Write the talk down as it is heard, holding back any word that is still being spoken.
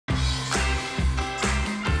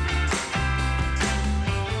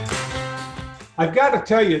I've got to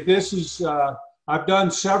tell you, this is, I've done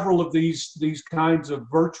several of these kinds of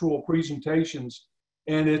virtual presentations,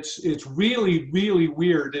 and it's really, really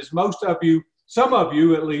weird. As most of you, some of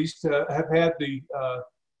you at least, have had the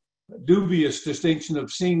dubious distinction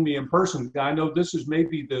of seeing me in person. I know this is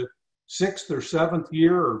maybe the 6th or 7th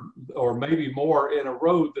year or maybe more in a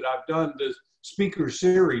row that I've done this speaker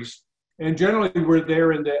series. And generally we're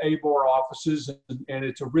there in the ABOR offices, and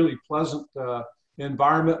it's a really pleasant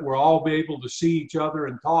environment. We're all be able to see each other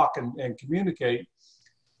and talk and communicate.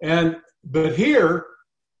 But here,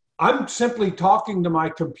 I'm simply talking to my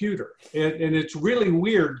computer. And it's really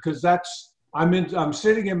weird because I'm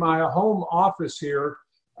sitting in my home office here,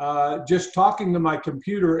 just talking to my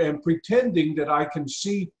computer and pretending that I can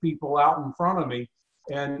see people out in front of me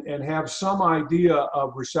and have some idea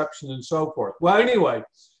of reception and so forth. Well, anyway,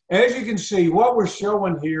 as you can see, what we're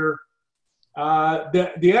showing here,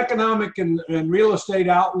 the economic and real estate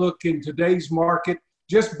outlook in today's market,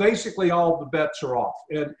 just basically all the bets are off.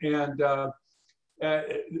 And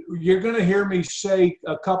you're going to hear me say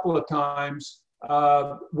a couple of times,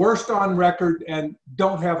 worst on record and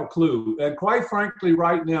don't have a clue. And quite frankly,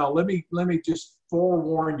 right now, let me just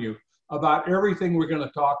forewarn you about everything we're going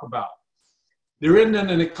to talk about. There isn't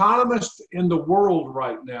an economist in the world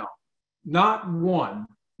right now, not one,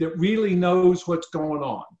 that really knows what's going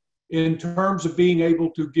on in terms of being able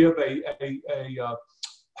to give a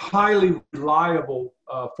highly reliable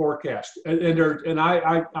forecast.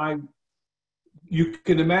 You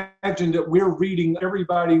can imagine that we're reading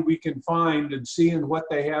everybody we can find and seeing what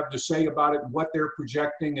they have to say about it, and what they're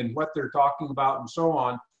projecting and what they're talking about and so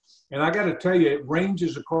on. And I got to tell you, it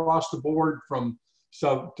ranges across the board from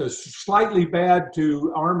to slightly bad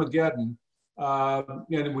to Armageddon. And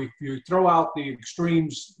if you throw out the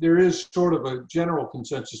extremes, there is sort of a general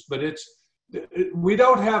consensus, but we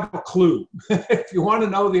don't have a clue. If you want to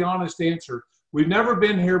know the honest answer, we've never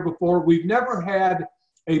been here before. We've never had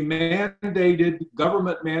a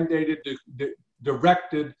government mandated,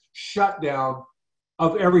 directed shutdown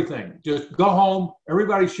of everything. Just go home,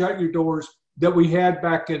 everybody shut your doors, that we had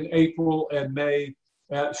back in April and May,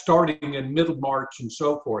 starting in middle March and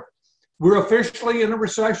so forth. We're officially in a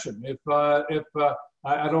recession. If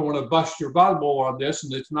I don't want to bust your bubble on this,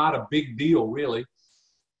 and it's not a big deal really,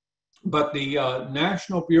 but the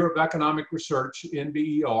National Bureau of Economic Research,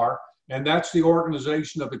 NBER, and that's the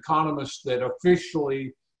organization of economists that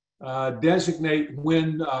officially designate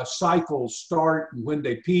when cycles start and when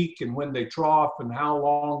they peak and when they trough and how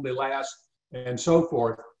long they last and so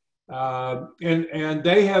forth. And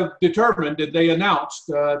they have determined, and they announced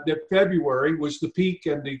that February was the peak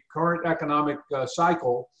in the current economic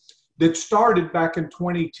cycle that started back in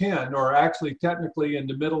 2010, or actually technically in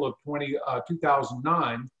the middle of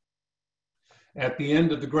 2009, at the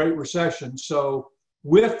end of the Great Recession. So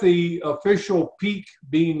with the official peak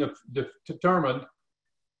being determined,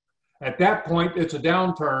 at that point, it's a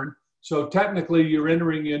downturn. So technically, you're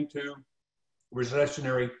entering into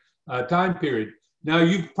recessionary time period. Now,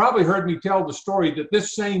 you've probably heard me tell the story that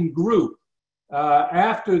this same group,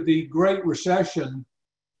 after the Great Recession,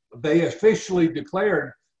 they officially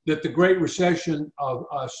declared that the Great Recession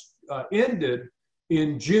ended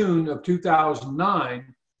in June of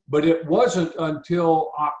 2009, but it wasn't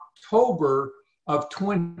until October of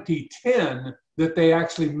 2010 that they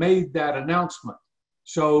actually made that announcement.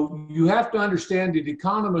 So you have to understand that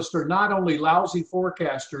economists are not only lousy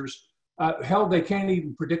forecasters, hell, they can't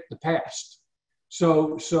even predict the past.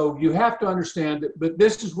 So you have to understand it, but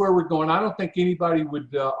this is where we're going. I don't think anybody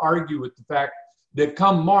would argue with the fact that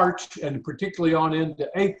come March, and particularly on into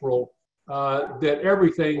April, that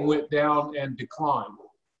everything went down and declined.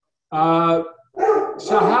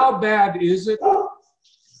 So how bad is it?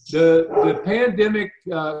 The pandemic,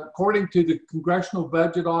 according to the Congressional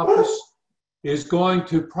Budget Office, is going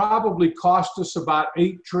to probably cost us about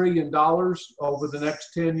 $8 trillion over the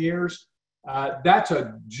next 10 years. That's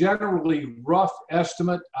a generally rough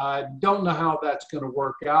estimate. I don't know how that's going to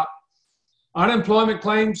work out. Unemployment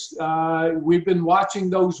claims, we've been watching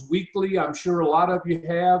those weekly. I'm sure a lot of you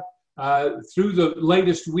have. Through the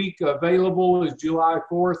latest week available is July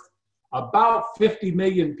 4th. About 50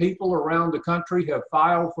 million people around the country have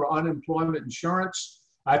filed for unemployment insurance.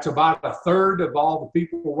 That's about a third of all the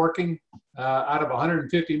people working. Out of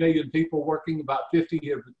 150 million people working, about 50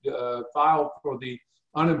 have filed for the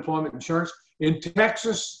unemployment insurance. In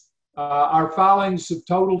Texas, our filings have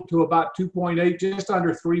totaled to about 2.8, just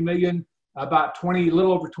under 3 million, about a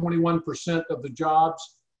little over 21% of the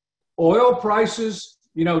jobs. Oil prices,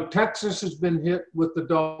 Texas has been hit with the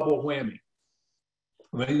double whammy.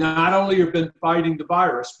 I mean, not only have been fighting the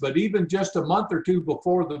virus, but even just a month or two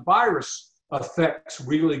before the virus effects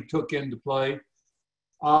really took into play,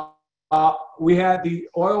 we had the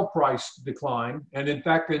oil price decline. And in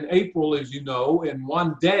fact, in April, as you know, in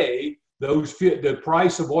one day, the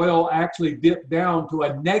price of oil actually dipped down to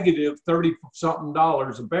a negative 30-something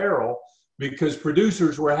dollars a barrel because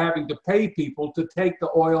producers were having to pay people to take the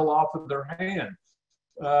oil off of their hand.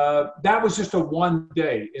 That was just a one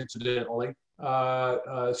day, incidentally,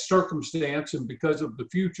 circumstance and because of the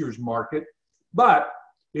futures market. But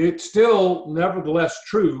it's still nevertheless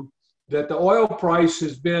true that the oil price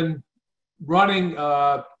has been running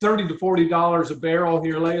 $30 to $40 a barrel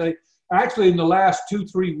here lately. Actually, in the last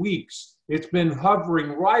 2-3 weeks, it's been hovering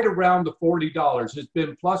right around the $40. It's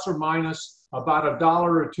been plus or minus about $1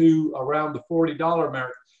 or $2 around the $40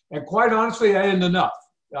 mark. And quite honestly, that ain't enough.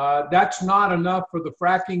 That's not enough for the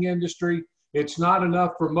fracking industry. It's not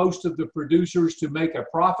enough for most of the producers to make a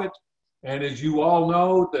profit. And as you all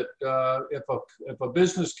know, that if a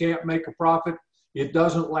business can't make a profit, it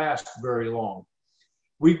doesn't last very long.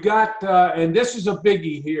 We've got, and this is a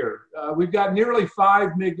biggie here, we've got nearly 5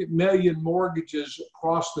 million mortgages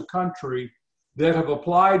across the country that have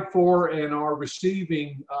applied for and are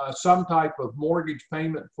receiving some type of mortgage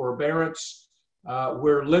payment forbearance,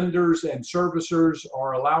 where lenders and servicers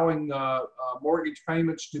are allowing mortgage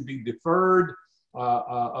payments to be deferred,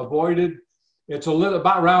 avoided. It's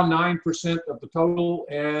about around 9% of the total,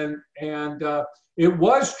 and it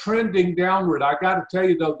was trending downward. I got to tell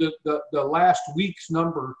you though, the last week's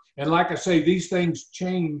number, and like I say, these things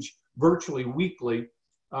change virtually weekly.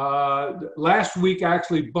 Last week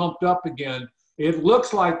actually bumped up again. It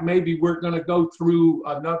looks like maybe we're going to go through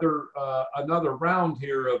another round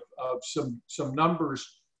here of some numbers.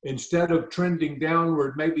 Instead of trending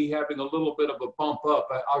downward, maybe having a little bit of a bump up.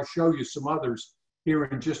 I'll show you some others here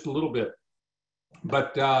in just a little bit.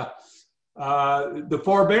 But the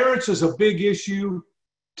forbearance is a big issue.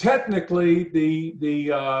 Technically,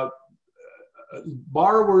 the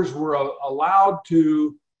borrowers were allowed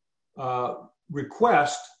to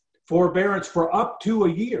request forbearance for up to a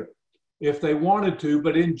year if they wanted to,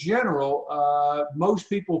 but in general, most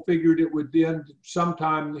people figured it would end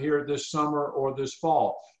sometime here this summer or this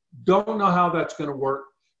fall. Don't know how that's going to work.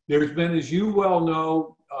 There's been, as you well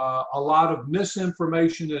know, a lot of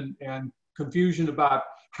misinformation and confusion about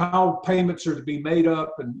how payments are to be made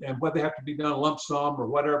up and whether they have to be done lump sum or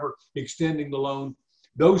whatever, extending the loan.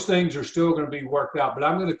 Those things are still going to be worked out, but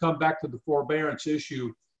I'm going to come back to the forbearance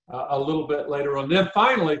issue a little bit later on. Then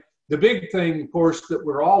finally, the big thing, of course, that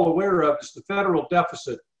we're all aware of is the federal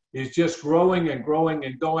deficit is just growing and growing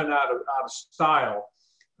and going out of style.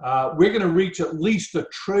 We're going to reach at least $1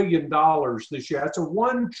 trillion this year. That's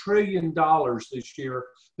 $1 trillion this year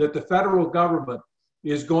that the federal government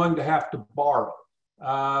is going to have to borrow.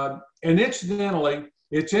 And incidentally,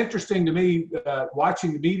 it's interesting to me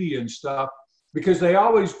watching the media and stuff, because they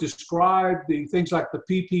always describe the things like the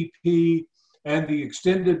PPP and the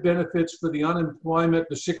extended benefits for the unemployment,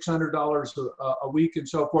 the $600 a week and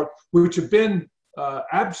so forth, which have been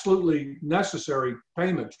absolutely necessary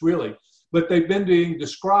payments, really. But they've been being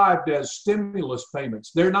described as stimulus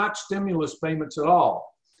payments. They're not stimulus payments at all.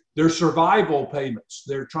 They're survival payments.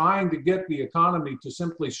 They're trying to get the economy to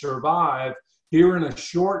simply survive here in a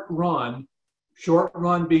short run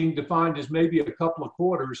being defined as maybe a couple of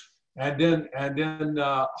quarters, and then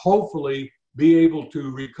hopefully be able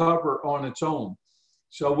to recover on its own.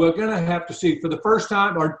 So we're going to have to see for the first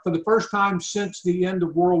time since the end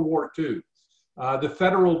of World War II, the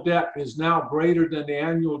federal debt is now greater than the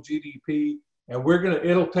annual GDP, and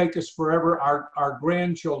it'll take us forever. Our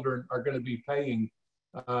grandchildren are going to be paying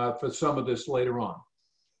for some of this later on.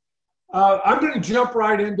 I'm going to jump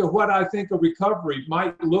right into what I think a recovery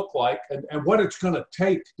might look like and what it's going to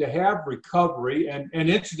take to have recovery. And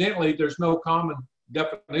incidentally, there's no common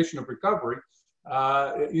definition of recovery.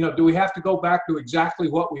 Do we have to go back to exactly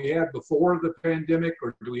what we had before the pandemic,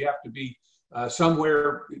 or do we have to be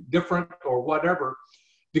somewhere different or whatever?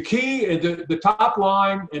 The key is the top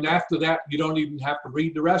line, and after that, you don't even have to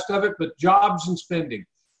read the rest of it, but jobs and spending.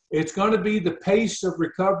 It's going to be the pace of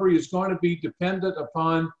recovery is going to be dependent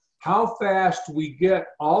upon how fast we get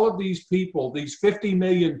all of these people, these 50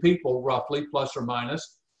 million people roughly, plus or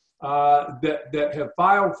minus, that have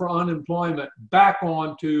filed for unemployment back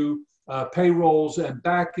onto payrolls and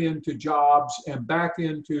back into jobs and back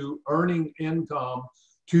into earning income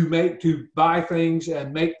to buy things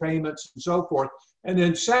and make payments and so forth. And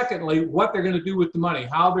then secondly, what they're going to do with the money,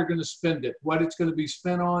 how they're going to spend it, what it's going to be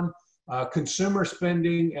spent on, consumer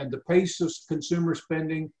spending and the pace of consumer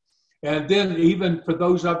spending. And then even for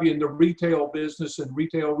those of you in the retail business and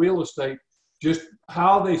retail real estate, just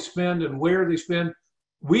how they spend and where they spend.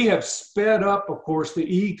 We have sped up, of course, the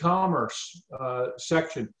e-commerce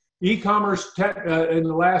section. E-commerce in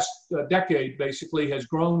the last decade basically has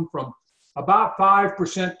grown from about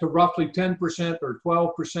 5% to roughly 10% or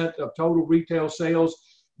 12% of total retail sales.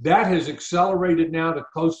 That has accelerated now to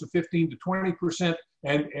close to 15 to 20%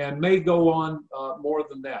 and may go on more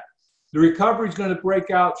than that. The recovery is going to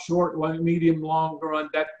break out short, medium, long run.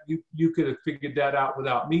 That you could have figured that out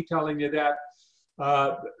without me telling you that.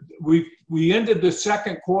 We ended the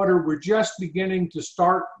second quarter. We're just beginning to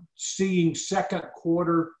start seeing second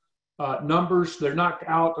quarter numbers. They're not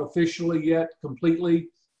out officially yet completely,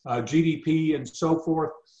 GDP and so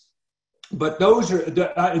forth. But those are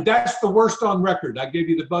that's the worst on record. I gave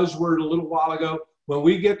you the buzzword a little while ago. When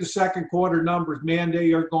we get the second quarter numbers, man,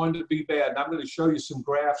 they are going to be bad. And I'm going to show you some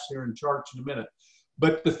graphs here and charts in a minute.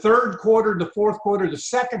 But the third quarter, the fourth quarter, the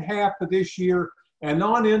second half of this year, and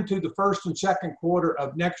on into the first and second quarter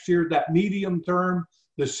of next year, that medium term,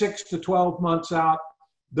 the 6 to 12 months out,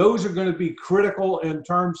 those are going to be critical in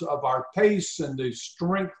terms of our pace and the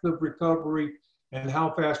strength of recovery and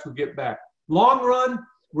how fast we get back. Long run,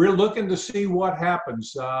 we're looking to see what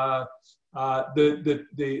happens. The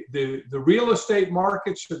real estate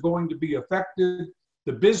markets are going to be affected.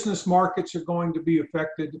 The business markets are going to be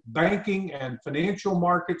affected. Banking and financial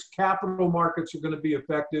markets, capital markets are going to be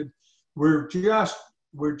affected. We're just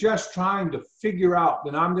trying to figure out,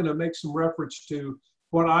 and I'm going to make some reference to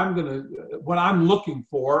what I'm looking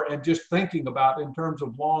for and just thinking about in terms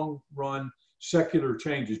of long run secular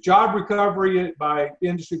changes. Job recovery by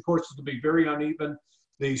industry, of course, is going to be very uneven.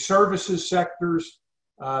 The services sectors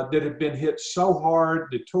that have been hit so hard,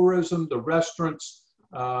 the tourism, the restaurants,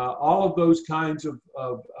 all of those kinds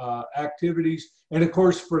of activities. And of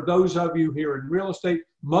course, for those of you here in real estate,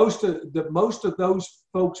 most of those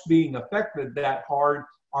folks being affected that hard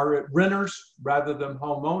are renters rather than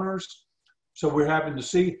homeowners. So we're having to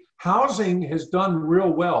see. Housing has done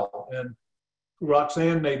real well, and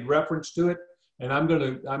Roxanne made reference to it. And I'm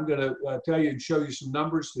gonna tell you and show you some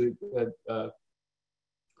numbers that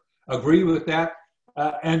agree with that.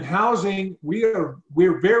 And housing,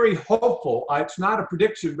 we're very hopeful. It's not a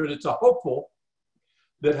prediction, but it's a hopeful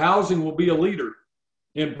that housing will be a leader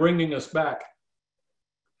in bringing us back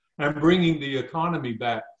and bringing the economy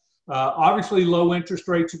back. Obviously, low interest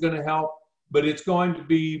rates are going to help, but it's going to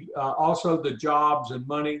be also the jobs and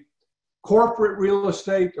money. Corporate real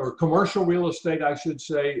estate, or commercial real estate, I should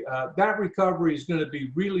say, that recovery is going to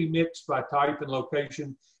be really mixed by type and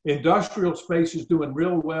location. Industrial space is doing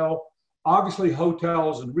real well. Obviously,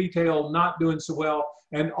 hotels and retail not doing so well,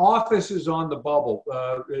 and office is on the bubble.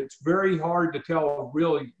 It's very hard to tell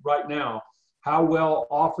really right now how well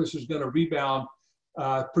office is going to rebound,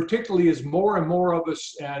 particularly as more and more of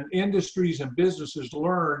us and industries and businesses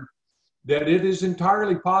learn that it is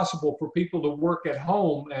entirely possible for people to work at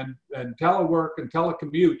home and telework and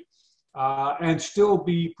telecommute and still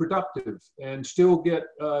be productive and still get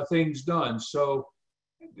things done. So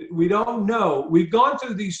we don't know. We've gone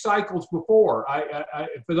through these cycles before.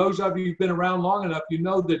 For those of you who've been around long enough, you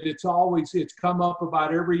know that it's come up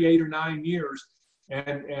about every 8 or 9 years,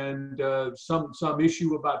 and some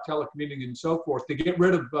issue about telecommuting and so forth to get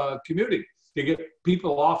rid of commuting, to get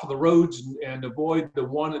people off of the roads and avoid the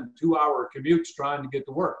 1 and 2 hour commutes trying to get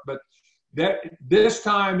to work. But this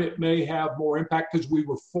time it may have more impact because we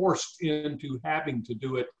were forced into having to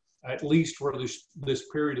do it at least for this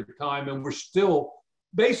period of time, and we're still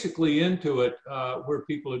basically into it where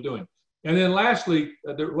people are doing. And then lastly,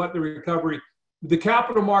 the recovery, the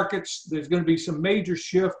capital markets, there's going to be some major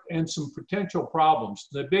shift and some potential problems.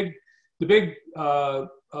 The big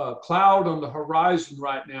cloud on the horizon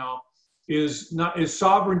right now is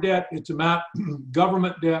sovereign debt. It's about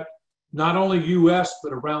government debt, not only U.S.,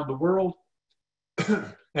 but around the world.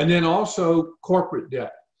 And then also corporate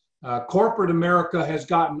debt. Corporate America has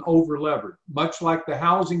gotten over-levered, much like the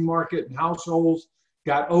housing market and households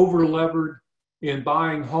got over-levered in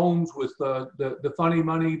buying homes with the funny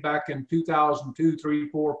money back in 2002, 3,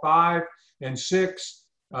 4, 5, and 6.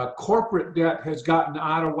 Corporate debt has gotten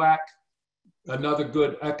out of whack. Another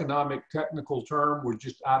good economic technical term, we're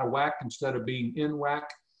just out of whack instead of being in whack.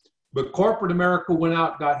 But corporate America went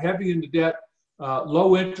out, got heavy into debt,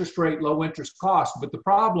 low interest rate, low interest cost. But the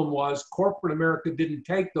problem was corporate America didn't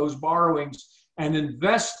take those borrowings and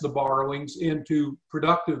invest the borrowings into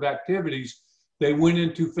productive activities. They went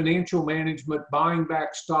into financial management, buying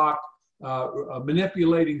back stock,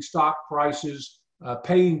 manipulating stock prices,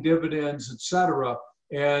 paying dividends, etc.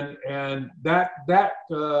 And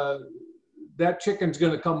that chicken's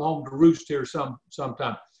going to come home to roost here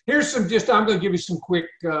sometime. Here's I'm going to give you some quick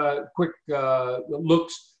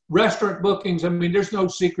looks. Restaurant bookings. I mean, there's no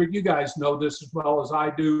secret. You guys know this as well as I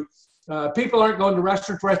do. People aren't going to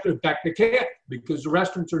restaurants. In fact, they can't because the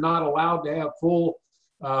restaurants are not allowed to have full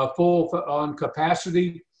on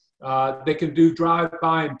capacity. They can do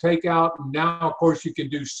drive-by and takeout. And now, of course, you can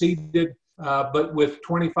do seated, but with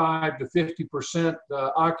 25 to 50%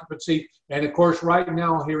 occupancy. And of course, right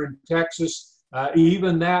now here in Texas,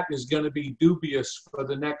 even that is going to be dubious for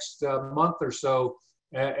the next month or so,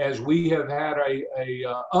 as we have had a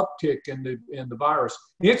uptick in the virus.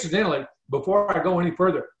 Incidentally, before I go any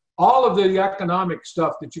further, all of the economic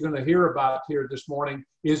stuff that you're going to hear about here this morning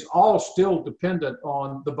is all still dependent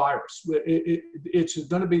on the virus. It's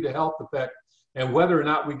going to be the health effect and whether or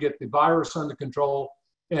not we get the virus under control.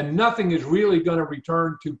 And nothing is really going to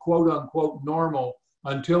return to quote unquote normal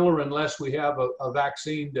until or unless we have a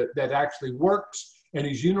vaccine that actually works and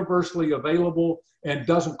is universally available and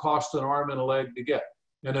doesn't cost an arm and a leg to get.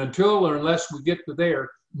 And until or unless we get to there,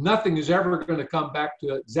 nothing is ever going to come back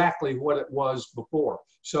to exactly what it was before.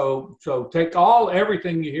 So take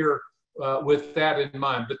everything you hear with that in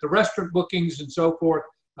mind. But the restaurant bookings and so forth,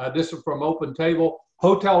 this is from Open Table.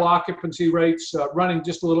 Hotel occupancy rates running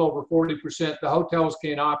just a little over 40%. The hotels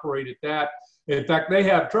can't operate at that. In fact, they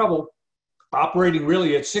have trouble operating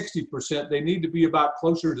really at 60%. They need to be about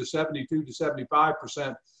closer to 72 to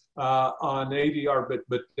 75% on ADR,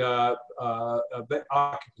 but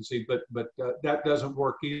occupancy, but that doesn't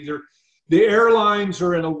work either. The airlines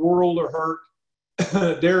are in a world of hurt.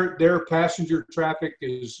 Their passenger traffic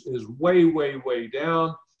is way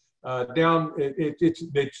down.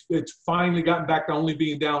 It's finally gotten back to only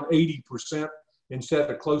being down 80%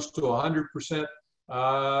 instead of close to 100%.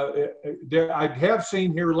 I have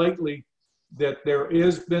seen here lately that there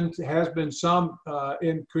has been some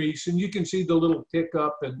increase, and you can see the little tick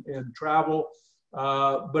up in travel.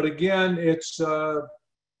 But again, it's the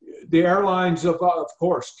airlines of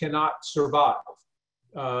course cannot survive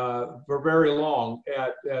for very long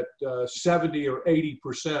at 70 or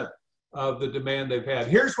 80% of the demand they've had.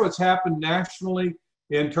 Here's what's happened nationally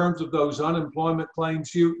in terms of those unemployment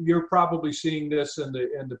claims. You're probably seeing this in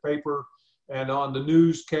the paper and on the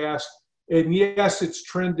newscast. And yes, it's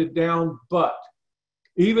trended down, but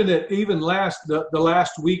even the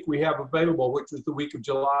last week we have available, which was the week of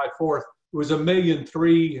July 4th, it was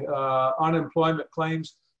 1,000,003 unemployment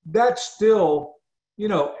claims. That's still,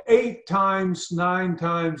 8 times, 9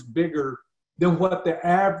 times bigger than what the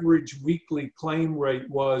average weekly claim rate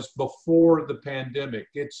was before the pandemic.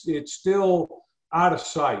 It's still out of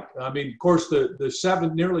sight. I mean, of course,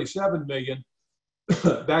 the nearly 7 million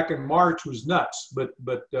back in March was nuts,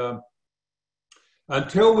 but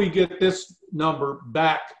until we get this number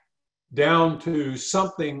back down to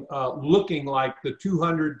something looking like the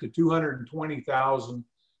 200 to 220,000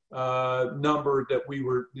 number that we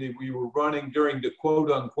were running during the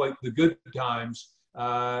quote unquote the good times,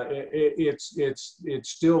 it's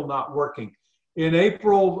still not working. In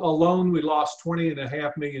April alone, we lost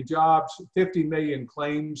 20.5 million jobs, 50 million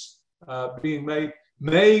claims being made.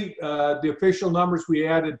 May, the official numbers, we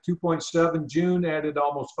added 2.7. June added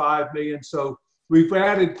almost 5 million. So we've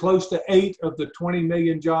added close to 8 of the 20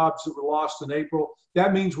 million jobs that were lost in April.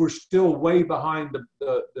 That means we're still way behind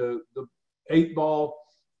the 8 ball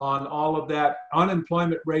on all of that.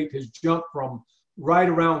 Unemployment rate has jumped from right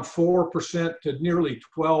around 4% to nearly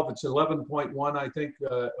 12. It's 11.1, I think,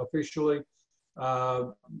 officially.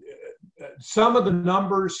 Some of the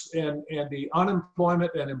numbers and the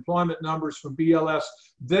unemployment and employment numbers from BLS,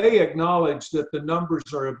 they acknowledge that the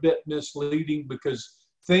numbers are a bit misleading because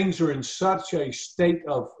things are in such a state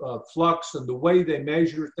of flux, and the way they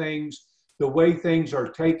measure things, the way things are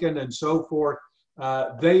taken and so forth,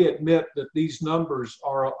 they admit that these numbers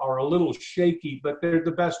are a little shaky, but they're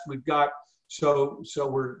the best we've got. So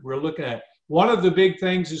we're looking at. One of the big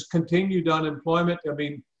things is continued unemployment. I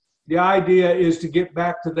mean, the idea is to get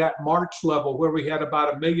back to that March level where we had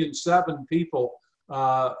about 1,000,007 people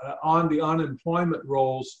on the unemployment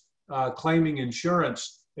rolls claiming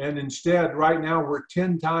insurance. And instead, right now, we're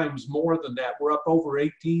 10 times more than that. We're up over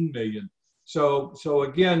 18 million. So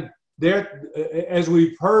again, there, as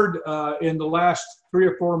we've heard in the last 3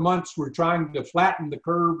 or 4 months, we're trying to flatten the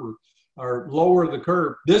curve or lower the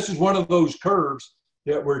curve. This is one of those curves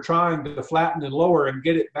that we're trying to flatten and lower and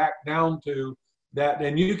get it back down to that.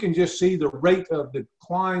 And you can just see the rate of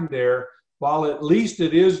decline there. While at least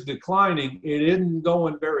it is declining, it isn't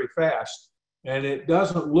going very fast. And it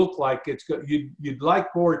doesn't look like it's good. You'd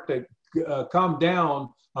like for it to come down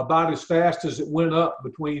about as fast as it went up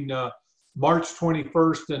between March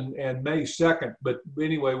 21st and May 2nd. But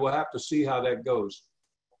anyway, we'll have to see how that goes.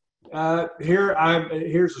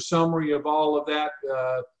 Here's a summary of all of that.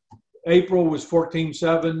 April was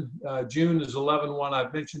 14.7. June is 11.1.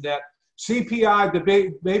 I've mentioned that.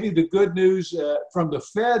 CPI, maybe the good news from the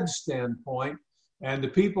Fed standpoint and the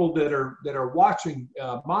people that are watching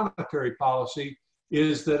monetary policy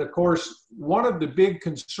is that, of course, one of the big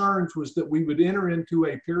concerns was that we would enter into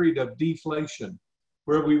a period of deflation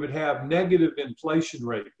where we would have negative inflation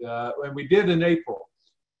rate, and we did in April.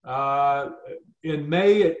 In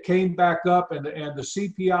May, it came back up, and the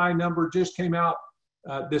CPI number just came out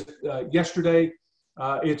yesterday.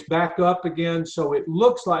 It's back up again, so it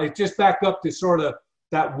looks like it's just back up to sort of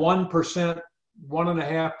that 1%,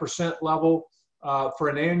 1.5% level for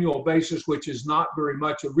an annual basis, which is not very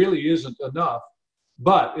much. It really isn't enough,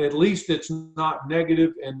 but at least it's not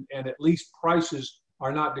negative, and at least prices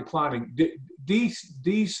are not declining.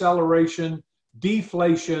 Deceleration,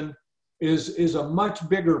 deflation is a much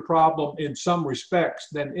bigger problem in some respects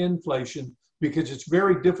than inflation, because it's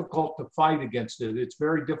very difficult to fight against it. It's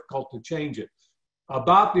very difficult to change it.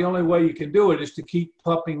 About the only way you can do it is to keep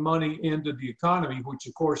pumping money into the economy, which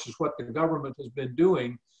of course is what the government has been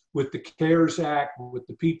doing with the CARES Act, with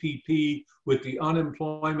the PPP, with the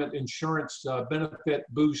unemployment insurance benefit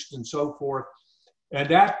boost and so forth. And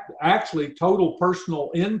that actually, total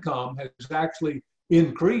personal income has actually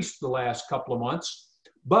increased the last couple of months,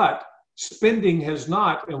 but spending has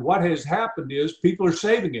not. And what has happened is people are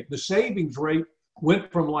saving it. The savings rate went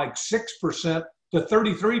from like 6% to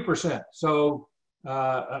 33%. So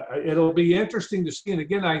it'll be interesting to see. And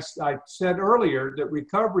again, I said earlier that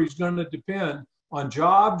recovery is going to depend on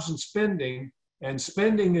jobs and spending. And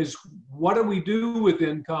spending is, what do we do with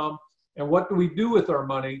income and what do we do with our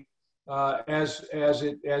money as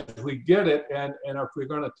we get it, and if we're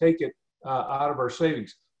going to take it out of our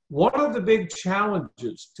savings. One of the big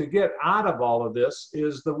challenges to get out of all of this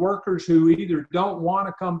is the workers who either don't want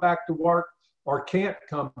to come back to work or can't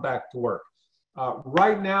come back to work.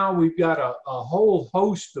 Right now, we've got a whole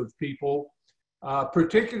host of people,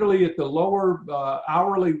 particularly at the lower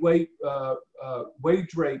hourly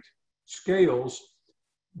wage rate scales,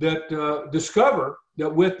 that discover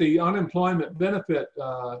that with the unemployment benefit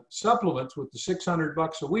supplements, with the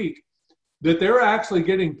 $600 a week, that they're actually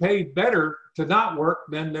getting paid better to not work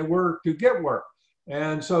than they were to get work.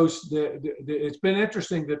 And so it's been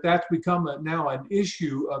interesting that that's become now an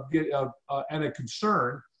issue and a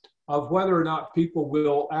concern of whether or not people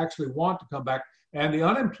will actually want to come back. And the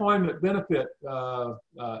unemployment benefit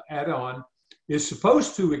add-on is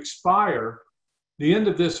supposed to expire the end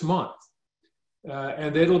of this month.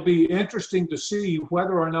 And it'll be interesting to see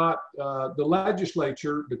whether or not the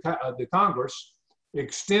legislature, the Congress,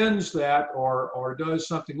 extends that or does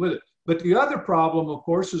something with it. But the other problem, of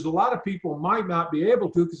course, is a lot of people might not be able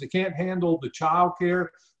to because they can't handle the child care.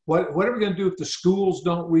 What are we going to do if the schools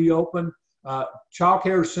don't reopen? Child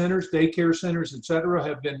care centers, daycare centers, et cetera,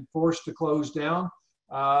 have been forced to close down.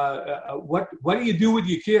 What do you do with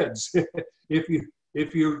your kids if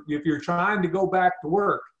you're trying to go back to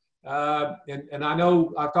work? And I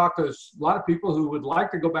know I've talked to a lot of people who would like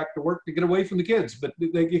to go back to work to get away from the kids, but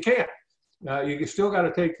you can't. You still got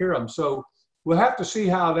to take care of them. So we'll have to see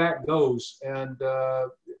how that goes. And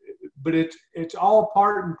but it's all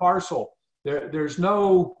part and parcel. There's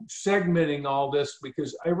no segmenting all this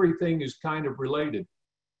because everything is kind of related.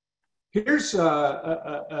 Here's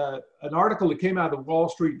an article that came out of the Wall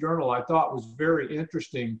Street Journal I thought was very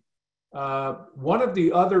interesting. One of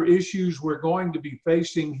the other issues we're going to be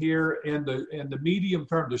facing here in the medium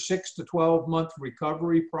term, the 6 to 12 month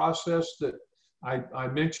recovery process that I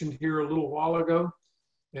mentioned here a little while ago,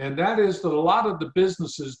 and that is that a lot of the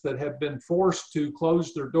businesses that have been forced to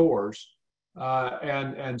close their doors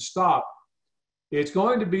and stop, it's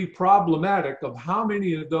going to be problematic of how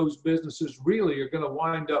many of those businesses really are going to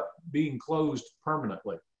wind up being closed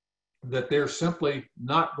permanently, that they're simply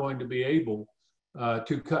not going to be able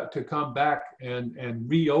to come back and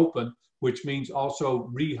reopen, which means also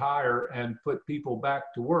rehire and put people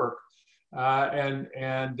back to work.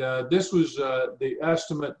 This was the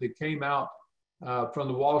estimate that came out from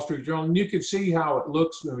the Wall Street Journal. And you can see how it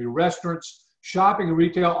looks. I mean, restaurants, shopping and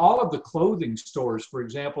retail, all of the clothing stores, for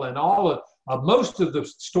example, and all of most of the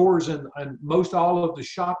stores and most all of the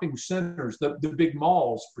shopping centers, the big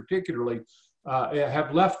malls particularly,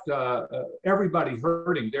 have left everybody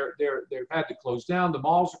hurting. They've had to close down. The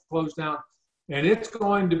malls have closed down. And it's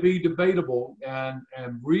going to be debatable and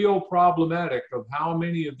real problematic of how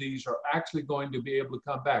many of these are actually going to be able to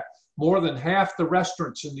come back. More than half the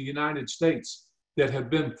restaurants in the United States that have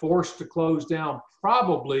been forced to close down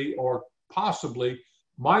probably or possibly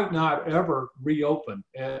might not ever reopen.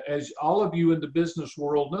 As all of you in the business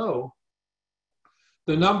world know,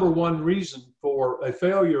 the number one reason for a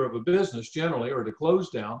failure of a business generally, or to close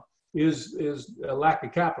down, is a lack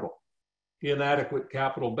of capital, inadequate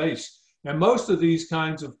capital base. And most of these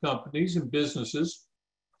kinds of companies and businesses,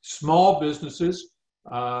 small businesses,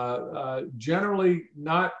 generally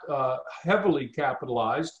not heavily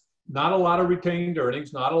capitalized, not a lot of retained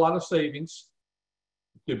earnings, not a lot of savings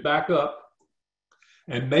to back up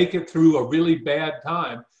and make it through a really bad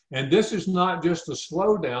time. And this is not just a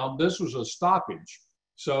slowdown, this was a stoppage.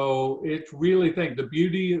 So it's really the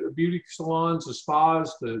beauty salons, the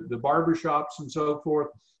spas, the barbershops and so forth,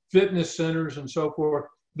 fitness centers and so forth.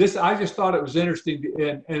 This, I just thought it was interesting,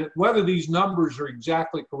 and whether these numbers are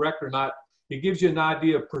exactly correct or not, it gives you an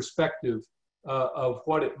idea of perspective of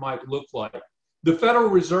what it might look like. The Federal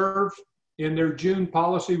Reserve, in their June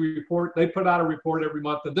policy report, they put out a report every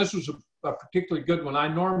month, and this was a particularly good one. I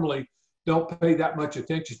normally don't pay that much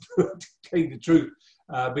attention to it, to tell you the truth,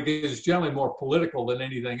 because it's generally more political than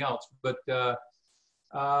anything else. But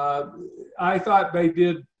I thought they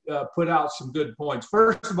did put out some good points.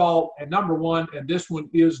 First of all, and number one, and this one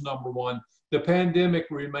is number one, the pandemic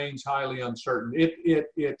remains highly uncertain.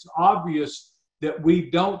 It's obvious that we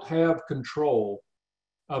don't have control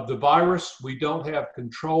of the virus. We don't have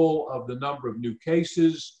control of the number of new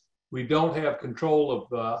cases. We don't have control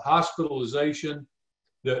of hospitalization.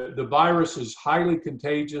 The virus is highly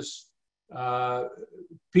contagious.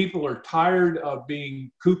 People are tired of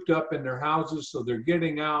being cooped up in their houses, so they're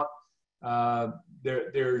getting out.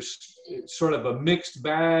 There's sort of a mixed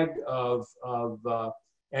bag of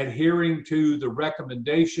adhering to the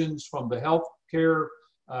recommendations from the healthcare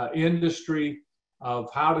industry of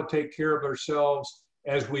how to take care of ourselves.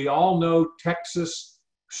 As we all know, Texas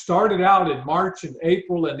started out in March and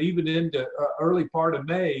April and even into early part of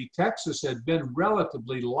May. Texas had been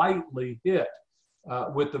relatively lightly hit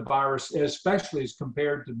with the virus, especially as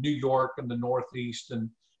compared to New York and the Northeast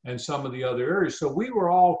and some of the other areas. So we were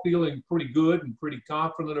all feeling pretty good and pretty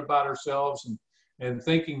confident about ourselves and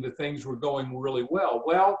thinking that things were going really well.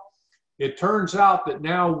 Well, it turns out that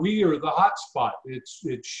now we are the hot spot. It's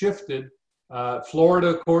shifted. Florida,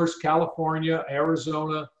 of course, California,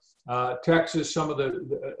 Arizona, Texas, some of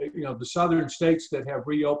the southern states that have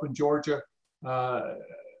reopened, Georgia,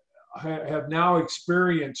 have now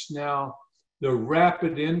experienced the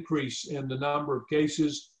rapid increase in the number of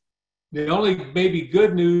cases. The only maybe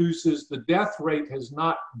good news is the death rate has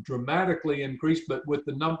not dramatically increased, but with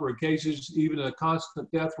the number of cases, even a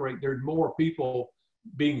constant death rate, there's more people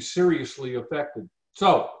being seriously affected.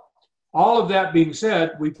 So all of that being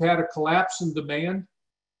said, we've had a collapse in demand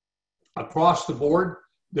across the board.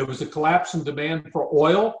 There was a collapse in demand for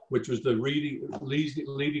oil, which was the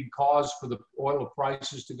leading cause for the oil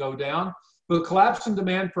prices to go down. But a collapse in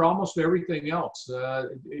demand for almost everything else.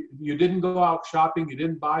 You didn't go out shopping, you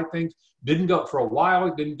didn't buy things, didn't go for a while,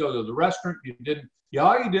 you didn't go to the restaurant,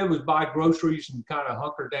 all you did was buy groceries and kind of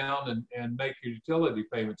hunker down and make your utility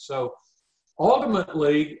payments. So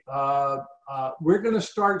ultimately, we're going to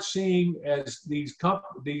start seeing, as these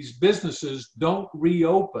businesses don't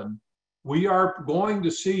reopen, we are going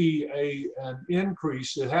to see an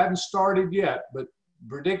increase. It hadn't started yet, but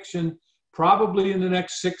prediction, probably in the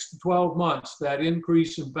next 6 to 12 months, that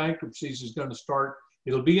increase in bankruptcies is going to start.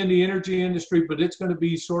 It'll be in the energy industry, but it's going to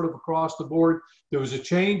be sort of across the board. There was a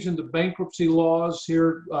change in the bankruptcy laws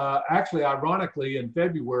here, actually, ironically, in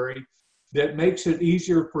February, that makes it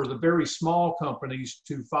easier for the very small companies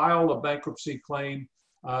to file a bankruptcy claim,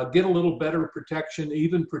 get a little better protection,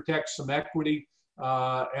 even protect some equity,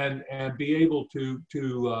 and be able to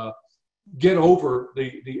get over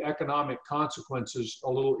the economic consequences a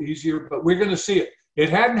little easier. But we're going to see it. It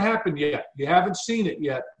hadn't happened yet. You haven't seen it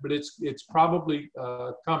yet, but it's probably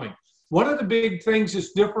coming. One of the big things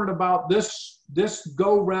that's different about this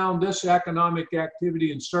go-round, this economic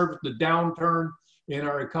activity and service, the downturn in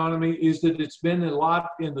our economy, is that it's been a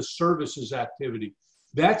lot in the services activity.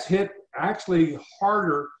 That's hit actually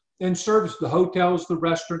harder than service. The hotels, the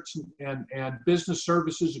restaurants, and business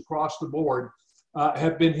services across the board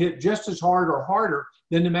have been hit just as hard or harder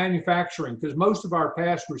than the manufacturing, because most of our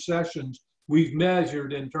past recessions we've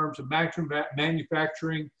measured in terms of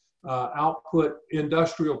manufacturing, output,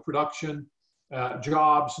 industrial production,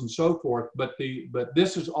 jobs, and so forth. But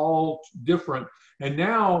this is all different. And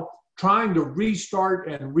now trying to restart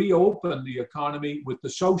and reopen the economy with the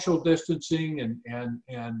social distancing and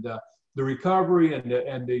the recovery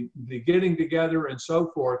and the getting together and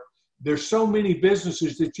so forth. There's so many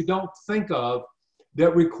businesses that you don't think of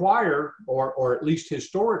that require, or at least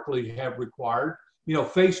historically have required,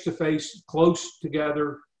 face-to-face, close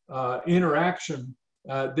together interaction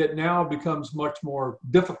that now becomes much more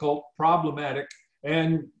difficult, problematic,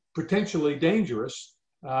 and potentially dangerous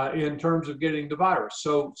in terms of getting the virus.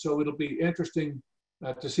 So it'll be interesting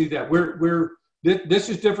to see that. We're This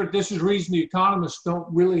is different. This is the reason the economists don't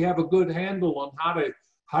really have a good handle on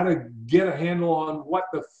how to get a handle on what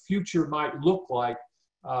the future might look like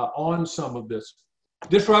on some of this.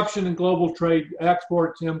 Disruption in global trade,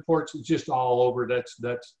 exports, imports, is just all over. That's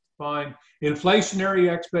fine. Inflationary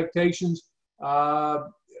expectations. The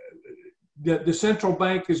central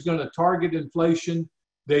bank is going to target inflation.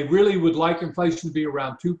 They really would like inflation to be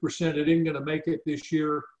around 2%. It ain't going to make it this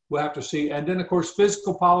year. We'll have to see. And then, of course,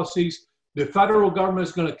 fiscal policies. The federal government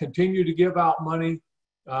is going to continue to give out money,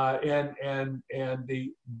 and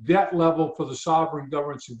the debt level for the sovereign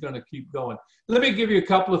governments is going to keep going. Let me give you a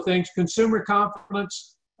couple of things. Consumer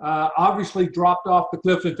confidence obviously dropped off the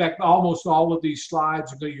cliff. In fact, almost all of these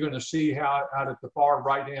slides, you're going to see how out at the far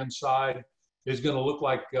right-hand side is going to look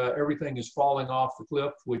like everything is falling off the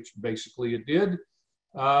cliff, which basically it did.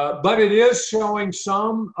 But it is showing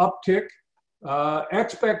some uptick.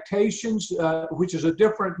 Expectations, which is a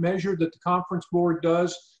different measure that the Conference Board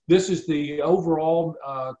does. This is the overall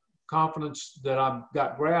confidence that I've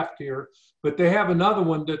got graphed here, but they have another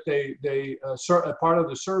one that they part of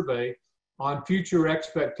the survey on future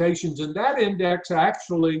expectations, and that index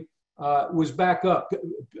actually was back up.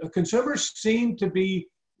 Consumers seem to be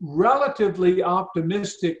relatively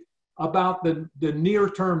optimistic about the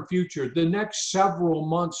near-term future, the next several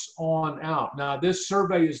months on out. Now, this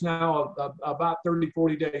survey is now about 30,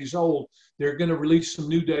 40 days old. They're going to release some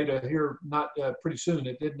new data here not pretty soon.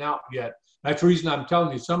 It didn't out yet. That's the reason I'm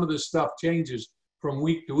telling you some of this stuff changes from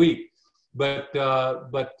week to week. But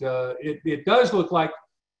it does look like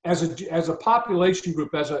as a population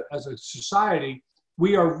group, as a society,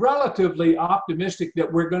 we are relatively optimistic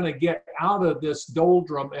that we're going to get out of this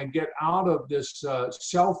doldrum and get out of this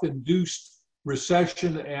self-induced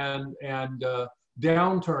recession and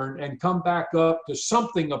downturn and come back up to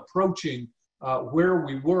something approaching where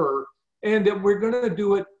we were, and that we're going to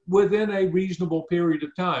do it within a reasonable period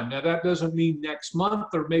of time. Now, that doesn't mean next month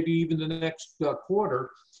or maybe even the next quarter,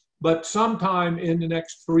 but sometime in the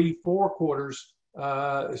next 3-4 quarters,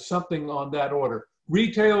 something on that order.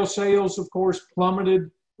 Retail sales, of course,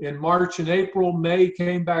 plummeted in March and April. May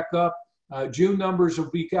came back up. June numbers a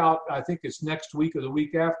week out. I think it's next week or the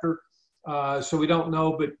week after. So we don't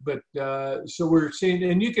know, but so we're seeing,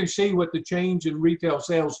 and you can see what the change in retail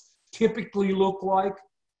sales typically look like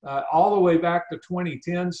all the way back to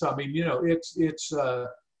 2010. So I mean, you know,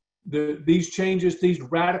 these changes, these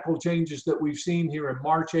radical changes that we've seen here in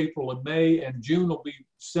March, April, and May, and June will be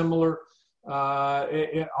similar.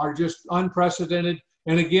 Are just unprecedented.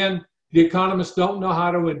 And again, the economists don't know how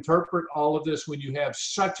to interpret all of this when you have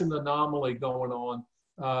such an anomaly going on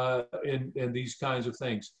in these kinds of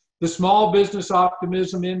things. The small business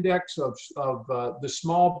optimism index of the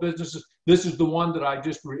small businesses, this is the one that I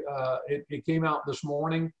just, it came out this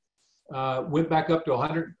morning, went back up to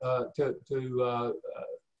 100 to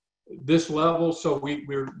this level. So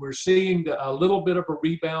we're seeing a little bit of a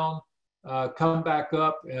rebound. Come back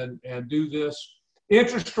up and do this.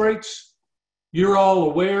 Interest rates, you're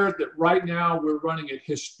all aware that right now we're running at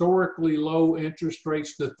historically low interest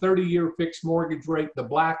rates. The 30-year fixed mortgage rate, the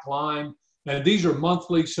black line, and these are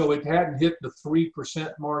monthly, so it hadn't hit the 3%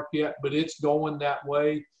 mark yet, but it's going that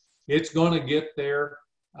way. It's going to get there.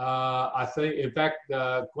 I think, in fact,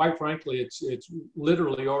 quite frankly, it's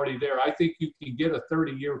literally already there. I think you can get a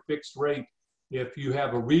 30-year fixed rate if you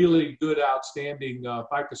have a really good outstanding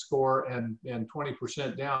FICO score and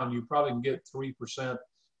 20% down. You probably can get 3%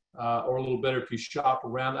 or a little better if you shop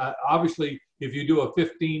around. Obviously, if you do a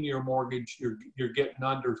 15-year mortgage, you're getting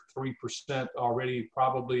under 3% already,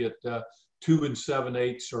 probably at 2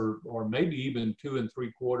 7/8 or maybe even 2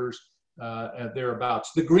 3/4 and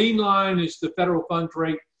thereabouts. The green line is the federal funds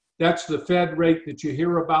rate. That's the Fed rate that you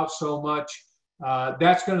hear about so much.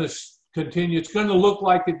 That's going to continue. It's going to look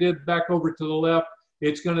like it did back over to the left.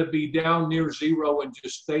 It's going to be down near zero and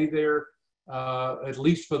just stay there at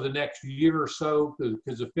least for the next year or so,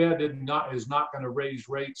 because the Fed is not going to raise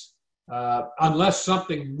rates unless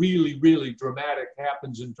something really, really dramatic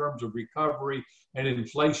happens in terms of recovery and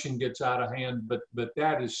inflation gets out of hand. But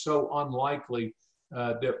that is so unlikely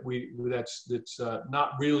that's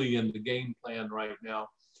not really in the game plan right now.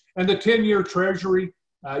 And the 10-year Treasury,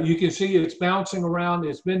 you can see it's bouncing around.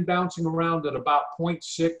 It's been bouncing around at about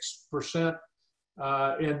 0.6%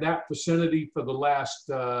 in that vicinity for the last,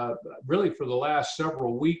 really for the last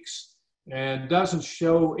several weeks, and doesn't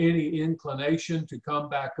show any inclination to come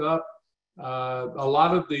back up. A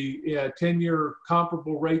lot of the 10-year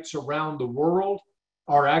comparable rates around the world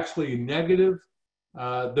are actually negative.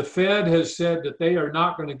 The Fed has said that they are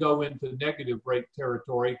not going to go into negative rate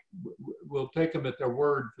territory. We'll take them at their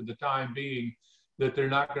word for the time being that they're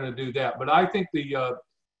not going to do that. But I think the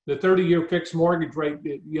the 30-year fixed mortgage rate,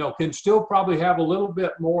 can still probably have a little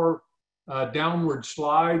bit more downward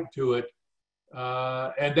slide to it.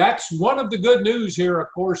 And that's one of the good news here, of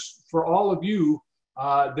course, for all of you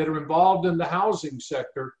that are involved in the housing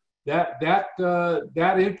sector.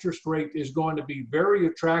 That interest rate is going to be very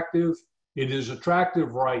attractive. It is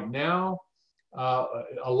attractive right now.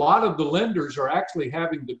 A lot of the lenders are actually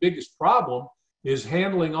having the biggest problem is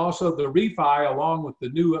handling also the refi along with the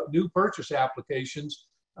new purchase applications,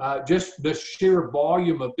 just the sheer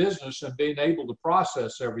volume of business and being able to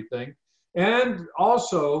process everything. And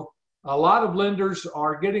also, a lot of lenders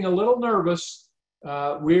are getting a little nervous.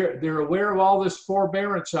 They're aware of all this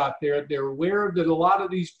forbearance out there. They're aware that a lot of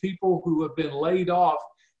these people who have been laid off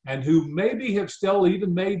and who maybe have still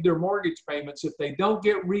even made their mortgage payments, if they don't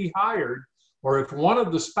get rehired, or if one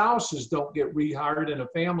of the spouses don't get rehired in a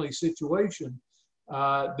family situation,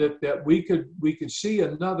 that we could see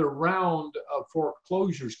another round of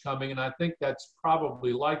foreclosures coming, and I think that's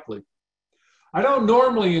probably likely. I don't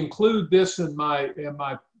normally include this in my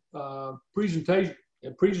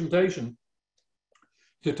presentation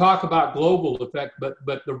to talk about global effect, but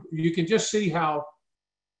you can just see how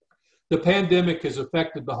the pandemic has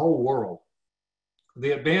affected the whole world.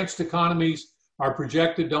 The advanced economies are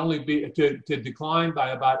projected to only to decline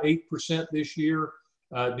by about 8% this year.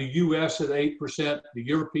 The U.S. at 8%, the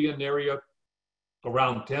European area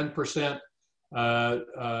around 10%,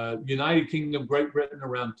 United Kingdom, Great Britain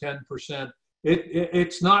around 10%.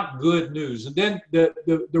 It's not good news. And then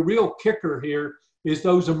the real kicker here is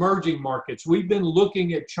those emerging markets. We've been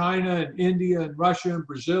looking at China and India and Russia and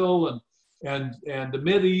Brazil and the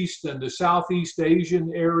Mideast and the Southeast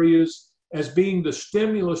Asian areas as being the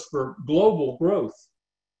stimulus for global growth,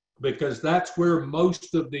 because that's where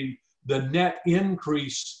most of the net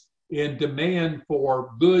increase in demand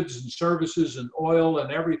for goods and services and oil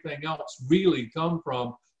and everything else really come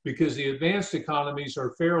from, because the advanced economies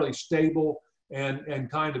are fairly stable and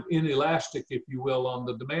kind of inelastic, if you will, on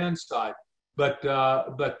the demand side. But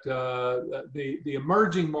the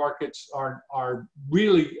emerging markets are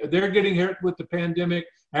really, they're getting hit with the pandemic.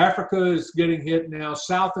 Africa is getting hit now.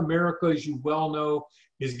 South America, as you well know,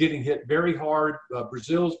 is getting hit very hard.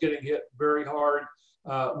 Brazil's getting hit very hard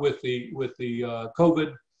with the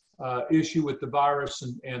COVID issue with the virus,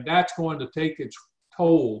 and that's going to take its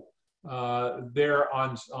toll there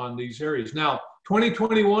on these areas. Now,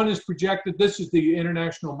 2021 is projected. This is the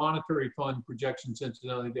International Monetary Fund projections,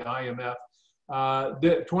 incidentally, the IMF.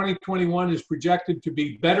 The 2021 is projected to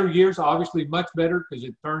be better years, obviously much better because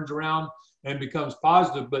it turns around and becomes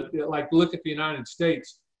positive. But like, look at the United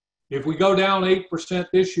States. If we go down 8%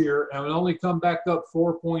 this year and we only come back up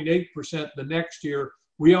 4.8% the next year,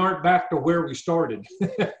 we aren't back to where we started.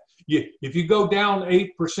 If you go down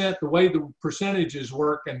 8%, the way the percentages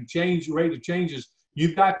work and rate of changes,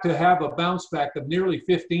 you've got to have a bounce back of nearly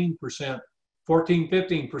 15%,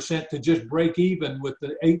 15% to just break even with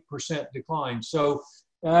the 8% decline. So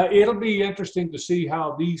it'll be interesting to see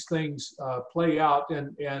how these things play out.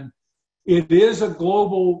 And it is a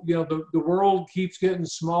global, the world keeps getting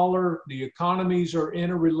smaller. The economies are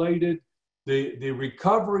interrelated. The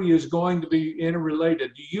recovery is going to be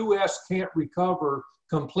interrelated. The U.S. can't recover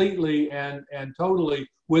completely and totally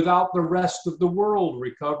without the rest of the world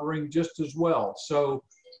recovering just as well. So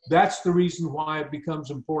that's the reason why it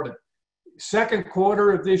becomes important. Second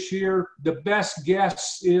quarter of this year, the best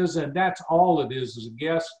guess is, and that's all it is a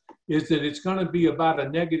guess, is that it's going to be about a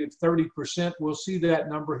negative 30%. We'll see that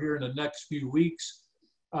number here in the next few weeks.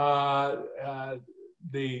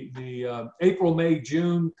 The April, May,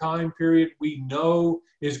 June time period, we know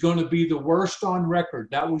is going to be the worst on record.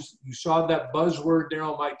 You saw that buzzword there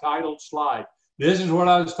on my title slide. This is what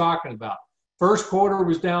I was talking about. First quarter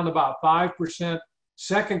was down about 5%.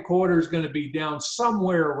 Second quarter is going to be down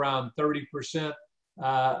somewhere around 30%.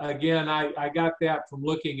 Again, I got that from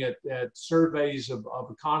looking at surveys of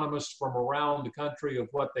economists from around the country of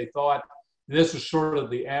what they thought. And this is sort of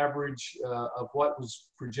the average of what was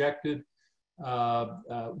projected.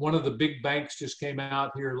 One of the big banks just came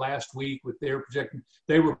out here last week with their projecting.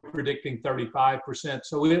 They were predicting 35%.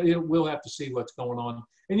 So we'll have to see what's going on.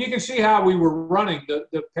 And you can see how we were running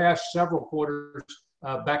the past several quarters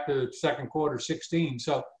back to second quarter 16.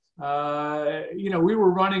 So, we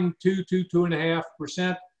were running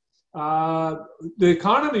 2.5%. The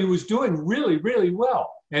economy was doing really, really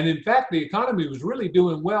well. And in fact, the economy was really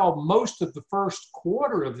doing well most of the first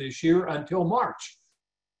quarter of this year until March.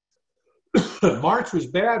 March was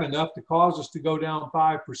bad enough to cause us to go down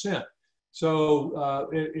 5%. So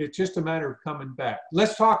it's just a matter of coming back.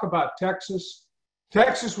 Let's talk about Texas.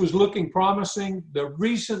 Texas was looking promising. The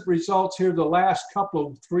recent results here, the last couple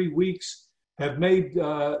of 3 weeks, have made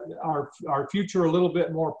our future a little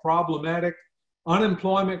bit more problematic.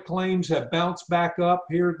 Unemployment claims have bounced back up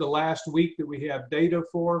here the last week that we have data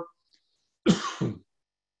for.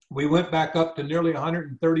 We went back up to nearly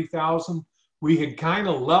 130,000. We had kind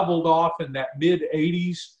of leveled off in that mid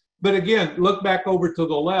 80s. But again, look back over to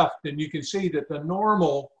the left and you can see that the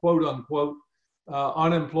normal, quote unquote,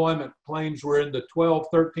 unemployment claims were in the 12,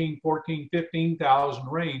 13, 14, 15,000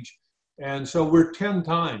 range. And so we're 10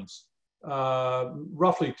 times,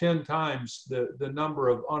 roughly 10 times the number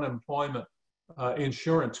of unemployment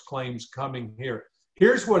insurance claims coming here.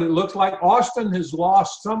 Here's what it looks like. Austin has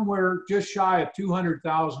lost somewhere just shy of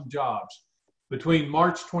 200,000 jobs between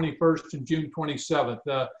March 21st and June 27th.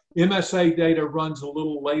 The MSA data runs a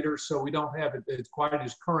little later, so we don't have it it's quite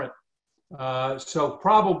as current. So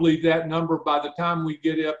probably that number, by the time we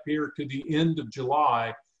get up here to the end of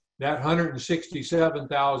July, that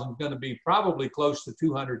 167,000 is going to be probably close to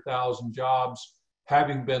 200,000 jobs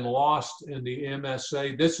having been lost in the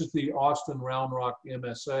MSA. This is the Austin Round Rock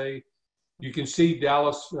MSA. You can see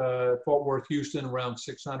Dallas, Fort Worth, Houston around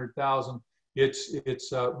 600,000.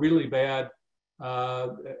 It's really bad.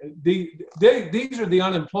 These are the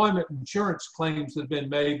unemployment insurance claims that have been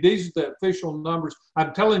made. These are the official numbers.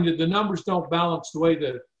 I'm telling you, the numbers don't balance the way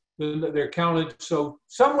that they're counted. So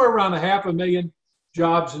somewhere around 500,000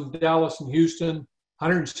 jobs in Dallas and Houston,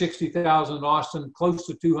 160,000 in Austin, close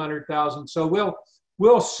to 200,000. So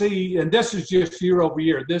we'll see. And this is just year over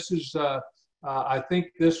year. This is I think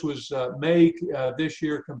this was May this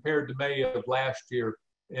year compared to May of last year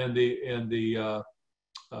in the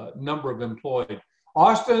number of employed.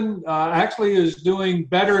 Austin actually is doing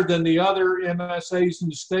better than the other MSAs in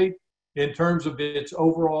the state in terms of its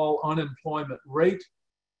overall unemployment rate.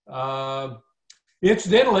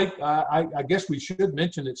 Incidentally, I guess we should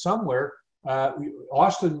mention it somewhere.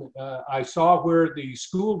 Austin, I saw where the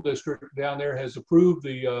school district down there has approved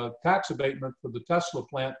the tax abatement for the Tesla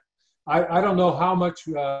plant. I don't know how much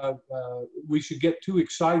we should get too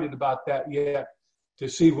excited about that yet to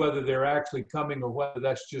see whether they're actually coming or whether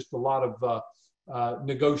that's just a lot of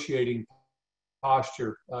negotiating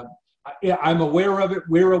posture. I'm aware of it.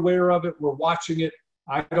 We're aware of it. We're watching it.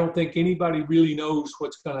 I don't think anybody really knows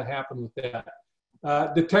what's going to happen with that.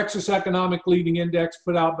 The Texas Economic Leading Index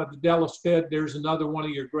put out by the Dallas Fed, there's another one of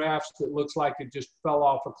your graphs that looks like it just fell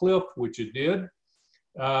off a cliff, which it did.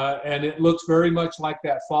 And it looks very much like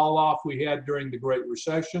that fall off we had during the Great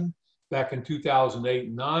Recession back in 2008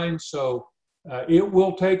 and 9. So it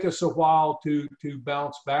will take us a while to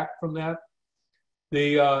bounce back from that.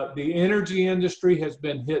 The energy industry has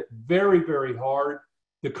been hit very, very hard.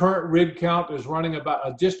 The current rig count is running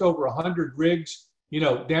about just over 100 rigs,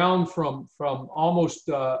 down from almost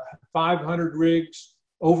 500 rigs,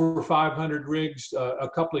 over 500 rigs a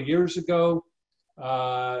couple of years ago.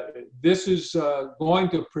 This is going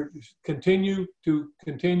to continue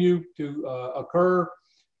to occur.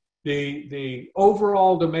 The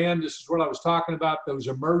overall demand, this is what I was talking about, those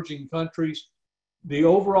emerging countries. The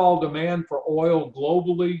overall demand for oil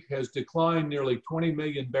globally has declined nearly 20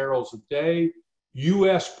 million barrels a day.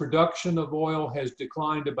 U.S. production of oil has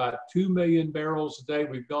declined about 2 million barrels a day.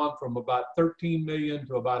 We've gone from about 13 million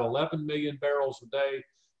to about 11 million barrels a day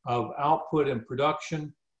of output and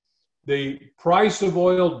production. The price of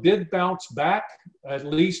oil did bounce back, at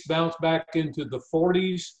least bounce back into the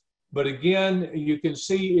 40s. But again, you can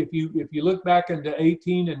see if you look back into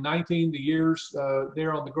 18 and 19, the years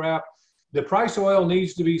there on the graph, the price of oil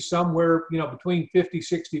needs to be somewhere, between 50,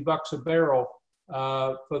 60 bucks a barrel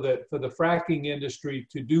for the fracking industry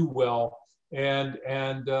to do well. And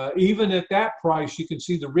even at that price, you can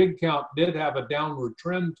see the rig count did have a downward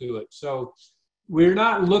trend to it. So we're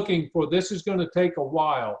not looking for, this is going to take a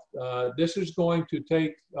while. This is going to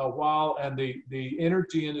take a while, and the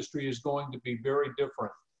energy industry is going to be very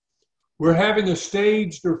different. We're having a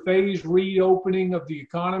staged or phased reopening of the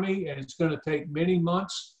economy, and it's going to take many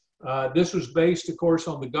months. This was based, of course,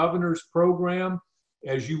 on the governor's program.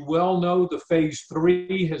 As you well know, the phase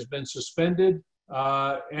 3 has been suspended,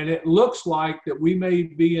 and it looks like that we may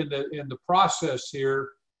be in the process here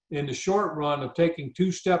in the short run of taking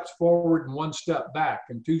 2 steps forward and 1 step back,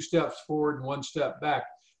 and 2 steps forward and 1 step back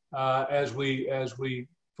as we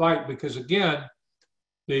fight. Because again,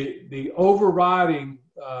 the overriding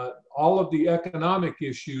all of the economic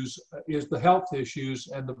issues is the health issues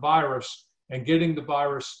and the virus, and getting the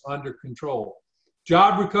virus under control.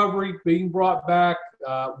 Job recovery being brought back,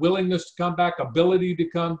 willingness to come back, ability to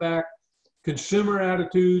come back, consumer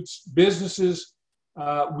attitudes, businesses.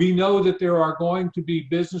 We know that there are going to be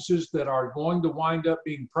businesses that are going to wind up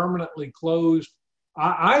being permanently closed.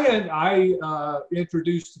 I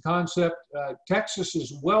introduced the concept. Texas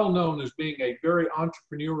is well known as being a very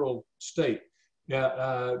entrepreneurial state.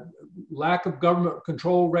 Lack of government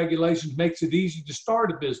control regulations makes it easy to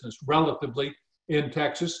start a business relatively in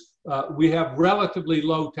Texas. We have relatively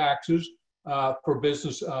low taxes for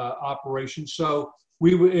business operations. So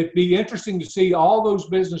it'd be interesting to see all those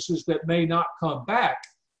businesses that may not come back,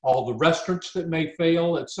 all the restaurants that may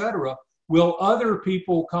fail, et cetera. Will other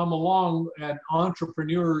people come along and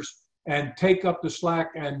entrepreneurs and take up the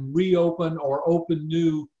slack and reopen or open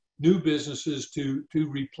new businesses to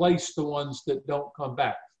replace the ones that don't come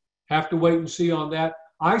back? Have to wait and see on that.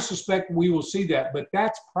 I suspect we will see that, but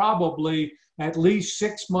that's probably at least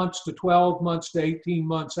 6 months to 12 months to 18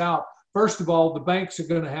 months out. First of all, the banks are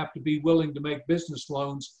going to have to be willing to make business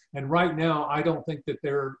loans. And right now, I don't think that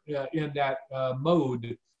they're in that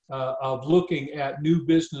mode of looking at new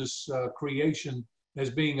business creation as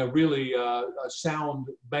being a really sound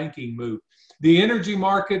banking move. The energy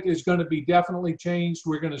market is going to be definitely changed.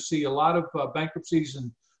 We're going to see a lot of bankruptcies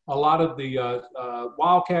and a lot of the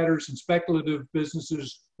wildcatters and speculative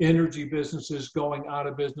businesses, energy businesses going out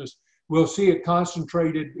of business. We'll see it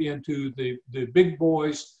concentrated into the big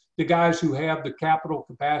boys, the guys who have the capital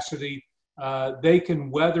capacity. They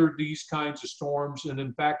can weather these kinds of storms and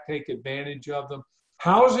in fact take advantage of them.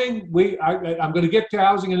 Housing, I'm going to get to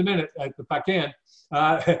housing in a minute if I can.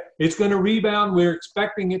 It's going to rebound. We're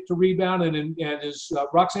expecting it to rebound, and as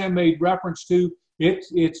Roxanne made reference to,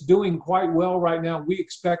 it's doing quite well right now. We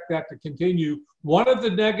expect that to continue. One of the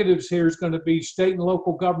negatives here is going to be state and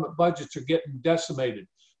local government budgets are getting decimated.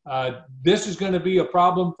 This is going to be a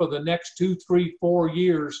problem for the next 2, 3, 4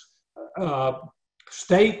 years.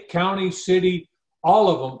 State, county, city, all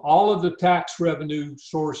of them, all of the tax revenue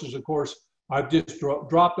sources, of course, I've just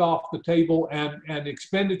dropped off the table, and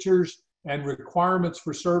expenditures and requirements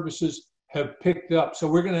for services have picked up. So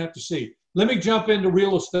we're going to have to see. Let me jump into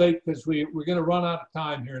real estate because we're going to run out of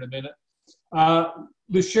time here in a minute.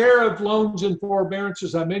 The share of loans in forbearance,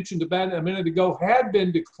 as I mentioned about a minute ago, had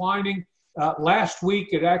been declining. Last week,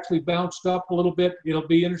 it actually bounced up a little bit. It'll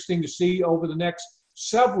be interesting to see over the next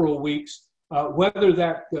several weeks whether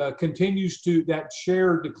that continues to, that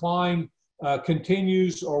share decline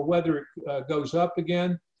continues or whether it goes up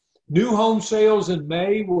again. New home sales in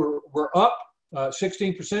May were up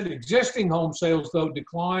 16%. Existing home sales, though,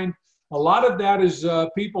 declined. A lot of that is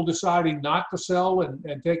people deciding not to sell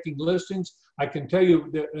and taking listings. I can tell you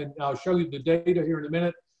that, and I'll show you the data here in a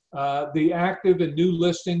minute, the active and new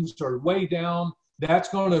listings are way down.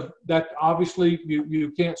 That obviously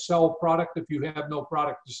you can't sell product if you have no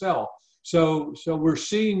product to sell. So we're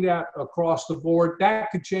seeing that across the board.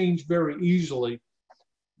 That could change very easily.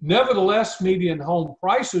 Nevertheless, median home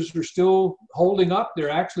prices are still holding up.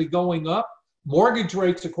 They're actually going up. Mortgage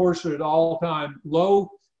rates, of course, are at all-time low.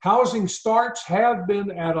 Housing starts have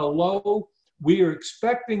been at a low. We are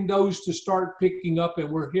expecting those to start picking up, and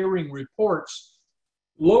we're hearing reports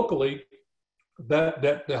locally that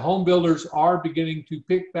the home builders are beginning to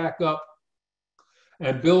pick back up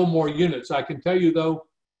and build more units. I can tell you, though,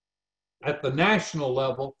 at the national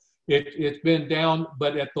level, it's been down,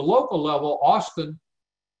 but at the local level, Austin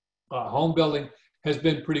home building has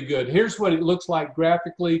been pretty good. Here's what it looks like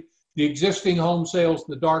graphically. The existing home sales,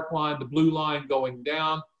 the dark line, the blue line going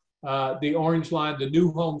down, the orange line, the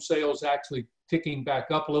new home sales actually ticking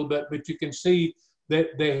back up a little bit, but you can see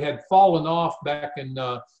that they had fallen off back in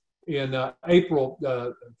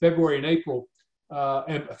April, February and April,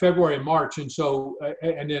 and February and March, and so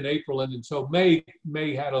and then April, and so May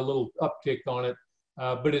had a little uptick on it,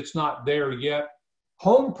 but it's not there yet.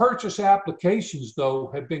 Home purchase applications, though,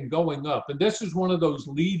 have been going up, and this is one of those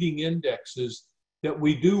leading indexes that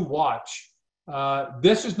we do watch.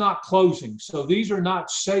 This is not closing, so these are not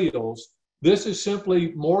sales. This is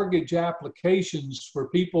simply mortgage applications for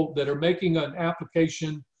people that are making an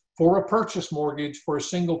application for a purchase mortgage for a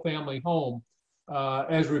single-family home,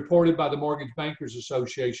 as reported by the Mortgage Bankers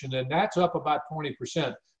Association, and that's up about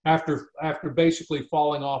 20% after basically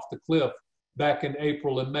falling off the cliff back in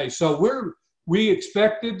April and May. So we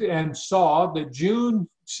expected and saw that June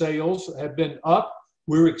sales have been up.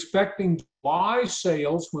 We're expecting July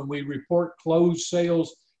sales, when we report closed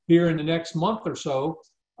sales here in the next month or so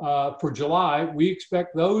for July, we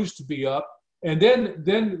expect those to be up. And then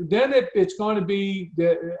it's going to be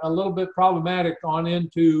a little bit problematic on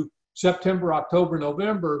into September, October,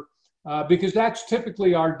 November, because that's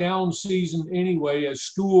typically our down season anyway, as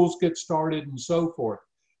schools get started and so forth.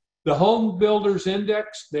 The home builders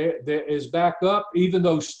index is back up, even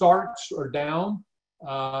though starts are down.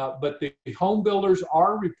 But the home builders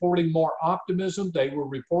are reporting more optimism. They were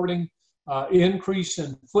reporting increase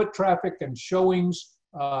in foot traffic and showings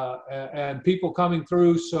and people coming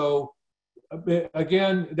through. So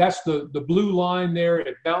again, that's the blue line there.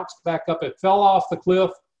 It bounced back up. It fell off the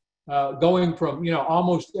cliff, going from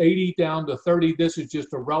almost 80 down to 30. This is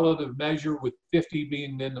just a relative measure with 50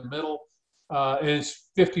 being in the middle. And it's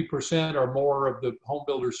 50% or more of the home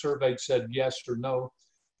builders surveyed said yes or no.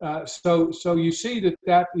 So you see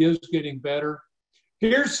that is getting better. I'm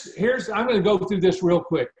going to go through this real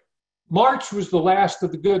quick. March was the last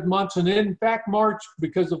of the good months, and in fact, March,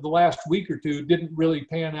 because of the last week or two, didn't really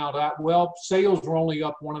pan out that well. Sales were only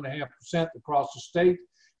up 1.5% across the state.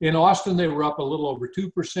 In Austin, they were up a little over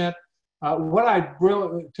 2%. What I'd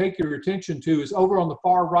really take your attention to is over on the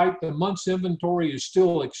far right, the month's inventory is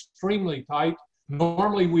still extremely tight.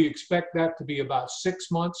 Normally, we expect that to be about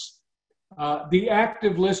 6 months. The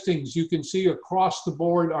active listings you can see across the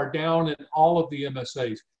board are down in all of the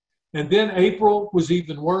MSAs. And then April was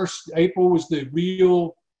even worse. April was the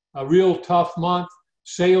real tough month.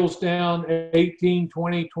 Sales down 18,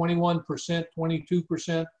 20, 21%,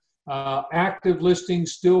 22%. Active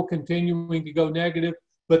listings still continuing to go negative,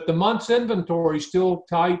 but the month's inventory still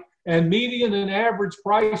tight, and median and average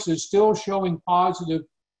prices still showing positive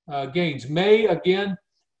gains. May, again,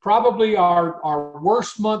 probably our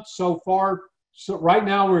worst month so far. So right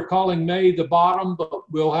now we're calling May the bottom, but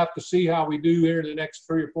we'll have to see how we do here in the next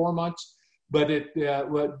 3 or 4 months. But it,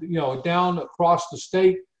 down across the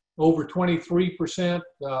state, over 23%.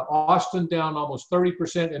 Austin down almost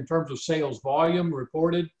 30% in terms of sales volume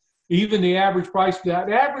reported. Even the average price, that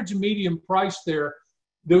average and median price there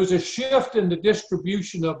was a shift in the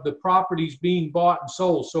distribution of the properties being bought and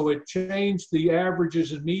sold. So it changed the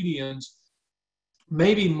averages and medians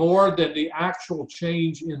maybe more than the actual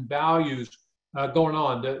change in values going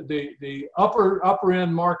on. The upper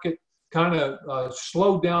end market kind of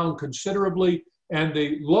slowed down considerably, and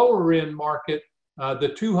the lower end market,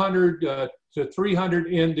 the 200 to 300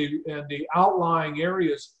 in the outlying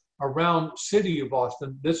areas around city of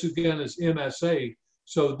Austin. This again is MSA,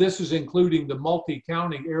 so this is including the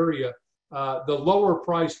multi-county area. The lower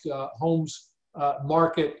priced homes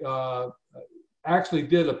market actually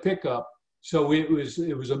did a pickup. So it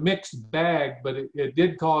was a mixed bag, but it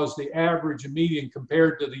did cause the average and median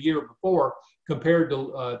compared to the year before, compared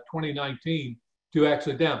to 2019, to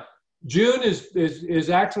actually down. June is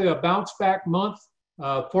actually a bounce back month,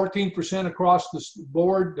 14% across the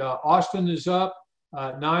board. Austin is up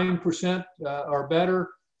 9% or better,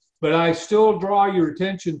 but I still draw your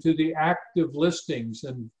attention to the active listings,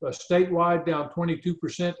 and statewide down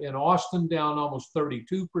 22%, in Austin down almost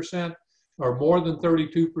 32% or more than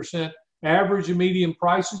 32%. Average and median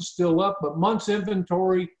prices still up, but months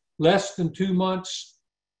inventory less than 2 months.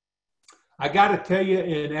 I got to tell you,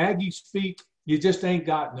 in Aggie speak, you just ain't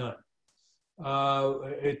got none.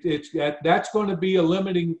 That's going to be a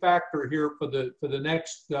limiting factor here for the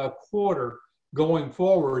next quarter going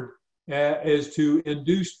forward, is to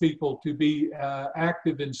induce people to be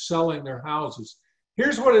active in selling their houses.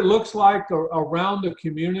 Here's what it looks like around the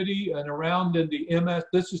community and around in the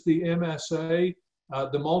This is the MSA.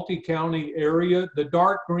 The multi-county area. The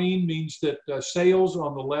dark green means that sales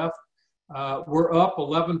on the left were up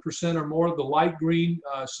 11% or more. The light green,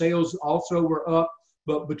 sales also were up,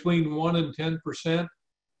 but between 1 and 10%.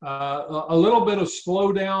 A little bit of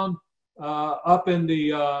slowdown up in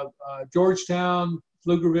the Georgetown,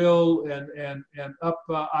 Pflugerville, and up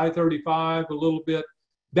I-35 a little bit.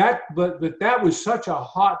 But that was such a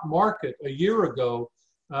hot market a year ago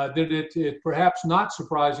that it perhaps not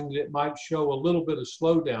surprising that it might show a little bit of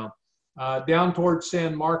slowdown. Down towards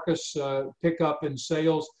San Marcos, pickup in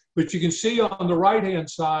sales. But you can see on the right-hand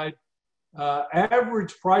side,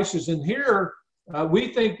 average prices. And here,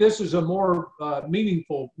 we think this is a more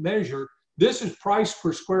meaningful measure. This is price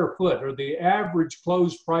per square foot, or the average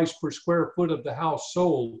closed price per square foot of the house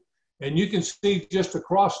sold. And you can see just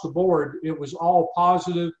across the board, it was all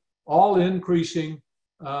positive, all increasing.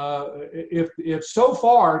 If so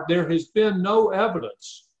far there has been no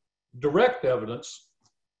evidence, direct evidence,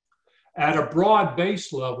 at a broad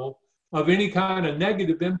base level of any kind of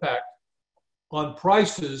negative impact on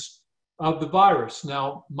prices of the virus.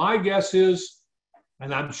 Now, my guess is,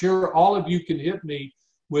 and I'm sure all of you can hit me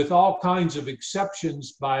with all kinds of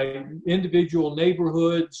exceptions by individual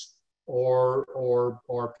neighborhoods or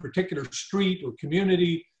particular street or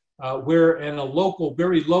community where in a local,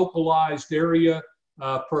 very localized area,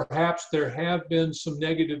 perhaps there have been some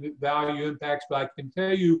negative value impacts, but I can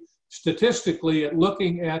tell you statistically, at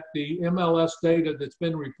looking at the MLS data that's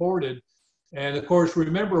been reported, and of course,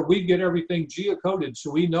 remember, we get everything geocoded, so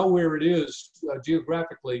we know where it is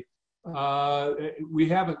geographically. We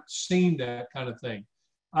haven't seen that kind of thing.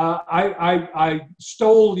 I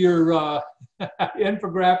stole your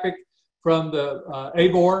infographic from the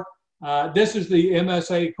ABOR. This is the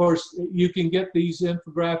MSA. Of course, you can get these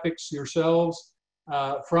infographics yourselves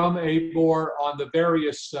from ABOR on the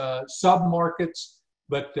various sub-markets,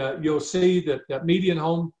 but you'll see that the median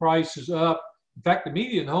home price is up. In fact, the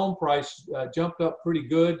median home price jumped up pretty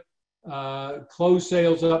good. Closed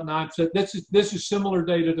sales up 9%. This is similar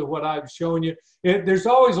data to what I've shown you. There's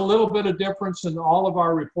always a little bit of difference in all of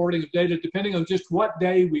our reporting of data, depending on just what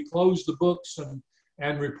day we close the books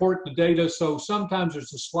and report the data. So sometimes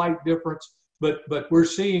there's a slight difference, but we're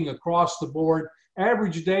seeing across the board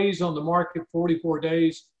average days on the market, 44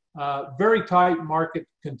 days, very tight market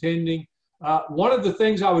contending. One of the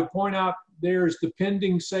things I would point out there is the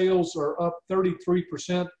pending sales are up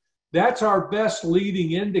 33%. That's our best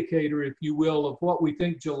leading indicator, if you will, of what we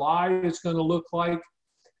think July is going to look like.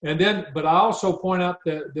 And then, but I also point out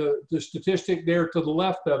the statistic there to the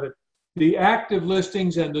left of it. The active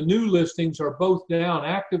listings and the new listings are both down.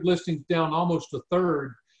 Active listings down almost a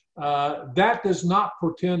third. That does not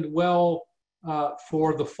portend well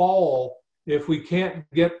for the fall if we can't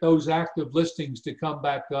get those active listings to come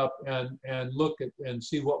back up and look at and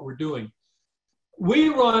see what we're doing. We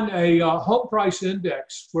run a home price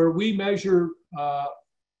index where we measure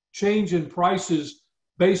change in prices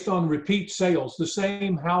based on repeat sales, the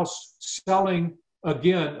same house selling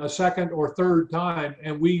again a second or third time,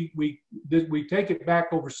 and we take it back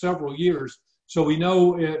over several years, so we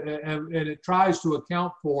know and it tries to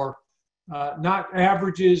account for not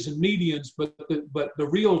averages and medians, but the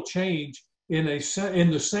real change in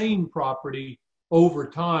the same property over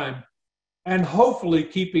time, and hopefully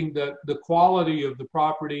keeping the quality of the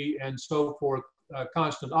property and so forth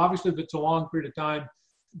constant. Obviously, if it's a long period of time,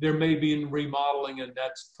 there may be remodeling, and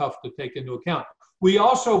that's tough to take into account. We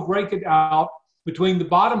also break it out between the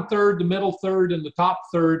bottom third, the middle third, and the top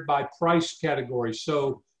third by price category.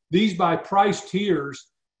 So these by price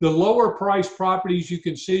tiers. The lower price properties, you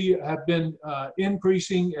can see, have been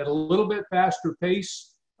increasing at a little bit faster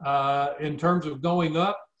pace in terms of going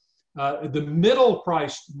up. The middle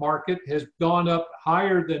price market has gone up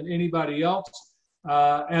higher than anybody else,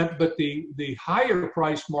 but the higher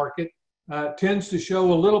price market tends to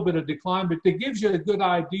show a little bit of decline, but it gives you a good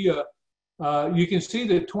idea. You can see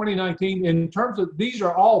that 2019, in terms of, these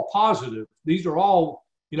are all positive. These are all,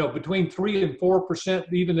 between 3 and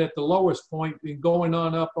 4%, even at the lowest point, and going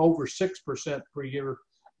on up over 6% per year.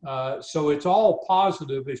 So it's all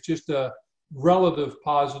positive. It's just a relative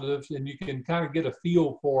positives, and you can kind of get a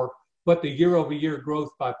feel for what the year-over-year growth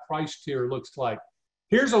by price tier looks like.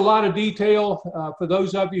 Here's a lot of detail for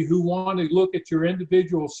those of you who want to look at your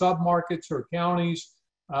individual submarkets or counties.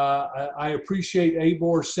 I appreciate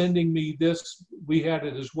ABOR sending me this. We had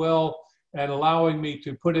it as well, and allowing me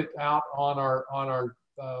to put it out on our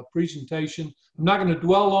presentation. I'm not going to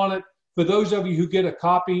dwell on it. For those of you who get a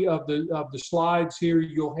copy of the slides here,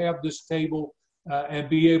 you'll have this table and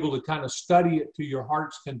be able to kind of study it to your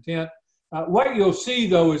heart's content. What you'll see,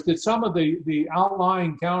 though, is that some of the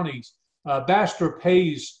outlying counties,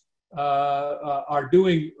 Bastrop-Hayes, are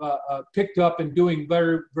doing picked up and doing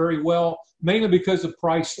very, very well, mainly because of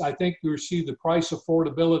price. I think you'll see the price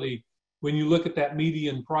affordability when you look at that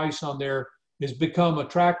median price on there has become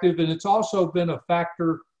attractive, and it's also been a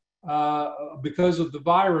factor because of the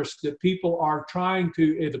virus that people are trying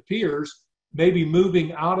to, it appears, maybe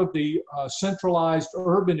moving out of the centralized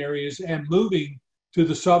urban areas and moving to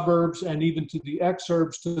the suburbs and even to the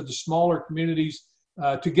exurbs, to the smaller communities,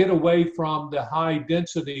 to get away from the high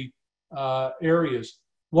density areas.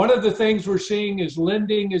 One of the things we're seeing is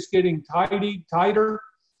lending is getting tighter.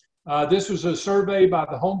 This was a survey by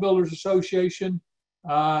the Home Builders Association.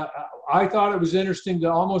 I thought it was interesting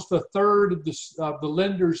that almost a third of the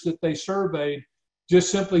lenders that they surveyed just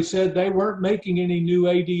simply said they weren't making any new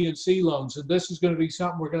AD&C loans. And this is going to be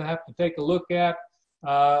something we're going to have to take a look at.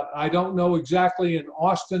 I don't know exactly in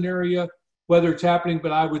Austin area whether it's happening,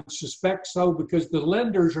 but I would suspect so, because the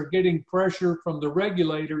lenders are getting pressure from the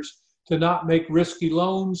regulators to not make risky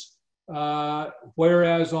loans,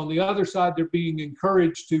 whereas on the other side, they're being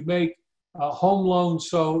encouraged to make home loans.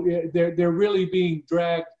 So they're really being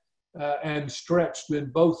dragged and stretched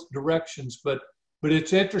in both directions. But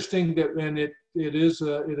it's interesting that, and it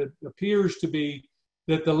appears to be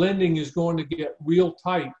that the lending is going to get real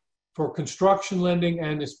tight for construction lending,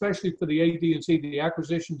 and especially for the AD&C, the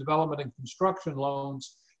acquisition, development, and construction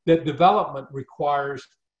loans that development requires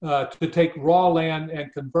to take raw land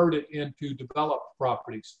and convert it into developed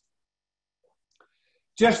properties.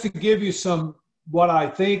 Just to give you some what I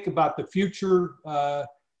think about the future,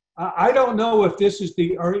 I don't know if this is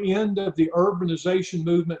the end of the urbanization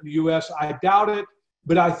movement in the U.S. I doubt it.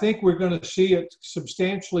 but I think we're going to see it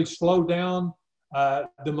substantially slow down. The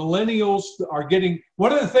millennials are getting,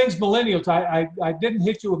 one of the things millennials, I didn't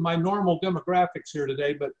hit you with my normal demographics here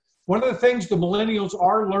today, but one of the things the millennials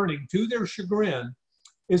are learning, to their chagrin,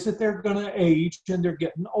 is that they're going to age and they're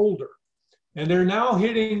getting older. And they're now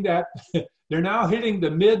hitting that, they're now hitting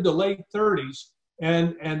the mid to late 30s.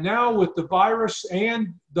 And now with the virus and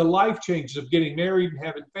the life changes of getting married and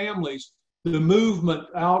having families, the movement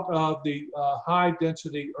out of the high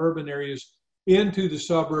density urban areas into the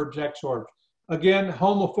suburbs, exurbs. Again,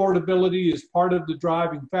 home affordability is part of the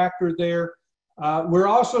driving factor there. We're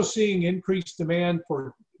also seeing increased demand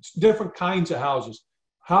for different kinds of houses.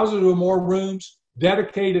 Houses with more rooms,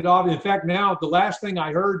 dedicated office. In fact, now the last thing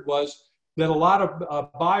I heard was that a lot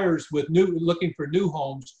of buyers with looking for new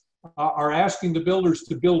homes are asking the builders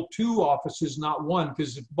to build 2 offices, not 1,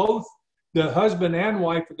 because if both the husband and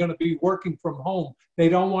wife are going to be working from home, they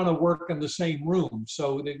don't want to work in the same room.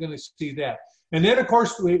 So they're going to see that. And then, of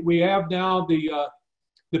course, we have now the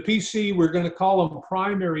PC, we're going to call them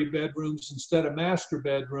primary bedrooms instead of master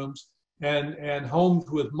bedrooms, and homes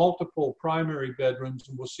with multiple primary bedrooms,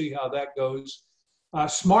 and we'll see how that goes.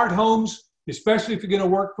 Smart homes, especially if you're going to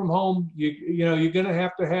work from home, you're going to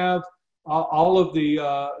have all of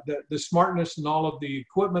the smartness and all of the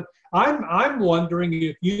equipment. I'm wondering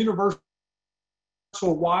if universal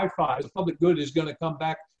Wi-Fi, the public good, is going to come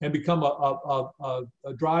back and become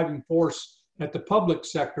a driving force at the public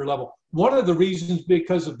sector level. One of the reasons,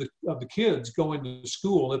 because of the kids going to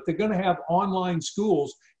school. If they're going to have online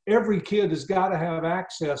schools, every kid has got to have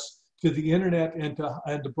access to the internet and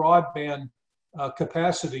to broadband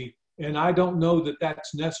capacity. And I don't know that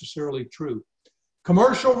that's necessarily true.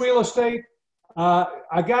 Commercial real estate,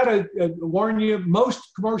 I got to warn you, most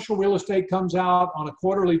commercial real estate comes out on a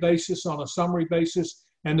quarterly basis, on a summary basis.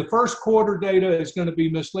 And the first quarter data is going to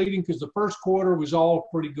be misleading because the first quarter was all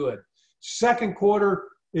pretty good. Second quarter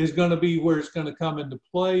is going to be where it's going to come into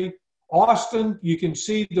play. Austin, you can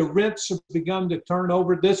see the rents have begun to turn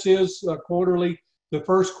over. This is quarterly. The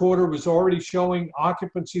first quarter was already showing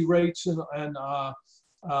occupancy rates and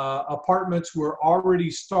apartments were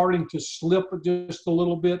already starting to slip just a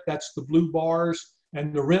little bit. That's the blue bars.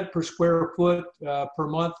 And the rent per square foot per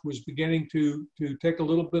month was beginning to take a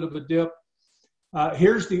little bit of a dip.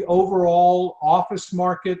 Here's the overall office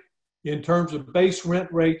market in terms of base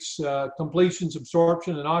rent rates, completions,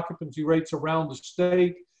 absorption, and occupancy rates around the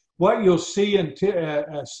state. What you'll see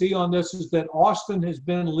see on this is that Austin has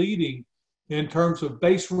been leading in terms of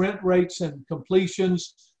base rent rates and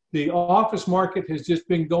completions. The office market has just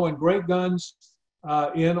been going great guns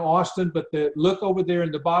in Austin, but look over there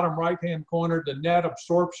in the bottom right-hand corner, the net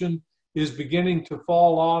absorption is beginning to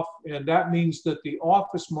fall off, and that means that the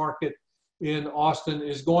office market in Austin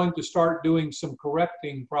is going to start doing some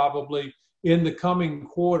correcting probably in the coming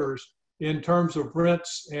quarters in terms of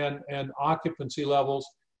rents and occupancy levels.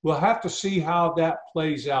 We'll have to see how that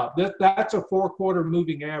plays out. That's a 4-quarter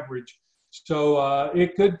moving average. So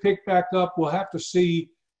it could pick back up. We'll have to see.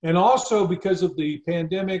 And also because of the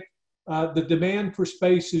pandemic, the demand for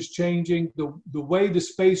space is changing. The way the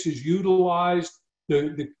space is utilized,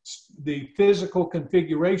 the physical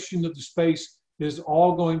configuration of the space is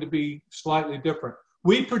all going to be slightly different.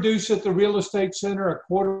 We produce at the Real Estate Center a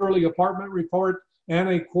quarterly apartment report and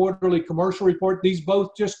a quarterly commercial report. These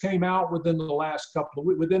both just came out within the last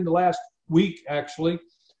week, actually.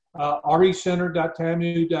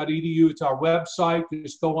 recenter.tamu.edu. It's our website.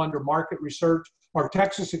 Just go under market research, or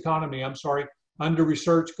Texas economy, I'm sorry. Under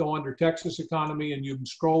research, go under Texas economy, and you can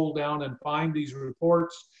scroll down and find these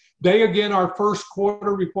reports. They, again, are first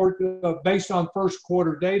quarter report based on first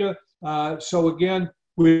quarter data. So again,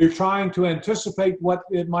 we're trying to anticipate what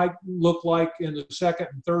it might look like in the second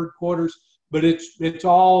and third quarters, but it's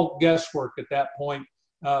all guesswork at that point.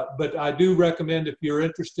 But I do recommend, if you're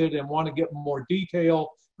interested and want to get more detailed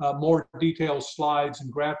slides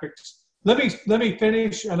and graphics. Let me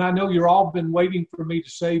finish, and I know you're all been waiting for me to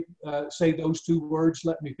say those 2 words.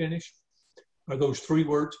 Let me finish, or those 3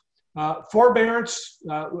 words. Forbearance,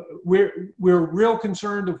 we're real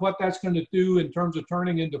concerned of what that's going to do in terms of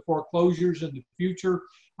turning into foreclosures in the future.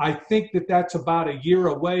 I think that's about a year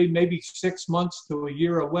away, maybe 6 months to a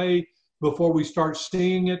year away before we start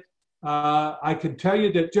seeing it. I can tell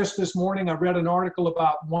you that just this morning I read an article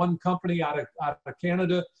about one company out of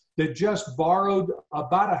Canada that just borrowed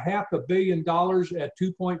about $500 million at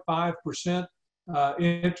 2.5%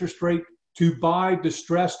 interest rate to buy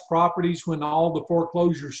distressed properties when all the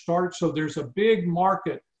foreclosures start. So there's a big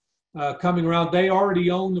market coming around. They already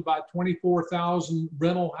own about 24,000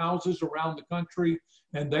 rental houses around the country,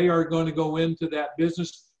 and they are going to go into that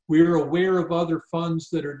business. We're aware of other funds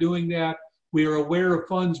that are doing that. We are aware of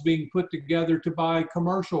funds being put together to buy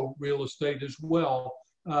commercial real estate as well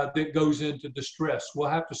that goes into distress. We'll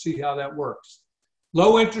have to see how that works.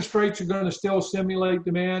 Low interest rates are going to still stimulate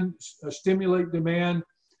demand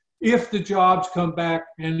if the jobs come back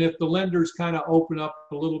and if the lenders kind of open up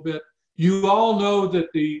a little bit. You all know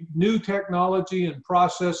that the new technology and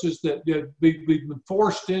processes that we've been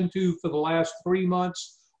forced into for the last 3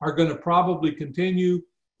 months are going to probably continue.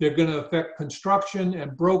 They're going to affect construction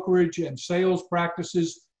and brokerage and sales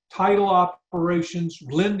practices, title operations,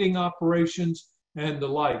 lending operations, and the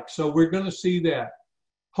like. So we're going to see that.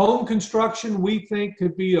 Home construction, we think,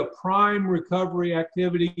 could be a prime recovery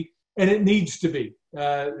activity, and it needs to be.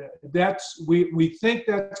 We think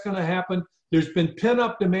that's going to happen. There's been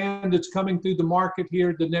pent-up demand that's coming through the market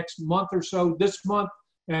here the next month or so, this month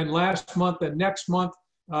and last month and next month.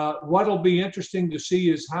 What'll be interesting to see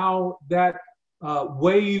is how that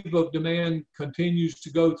wave of demand continues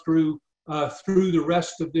to go through the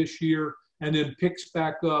rest of this year and then picks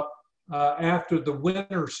back up after the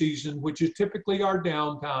winter season, which is typically our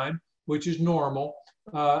downtime, which is normal,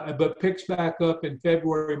 but picks back up in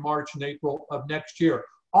February, March, and April of next year.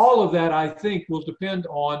 All of that, I think, will depend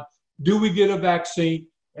on, do we get a vaccine,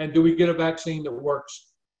 and do we get a vaccine that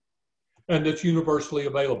works and that's universally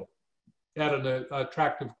available at an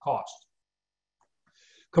attractive cost.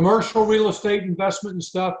 Commercial real estate investment and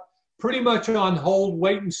stuff, pretty much on hold,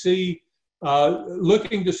 wait and see,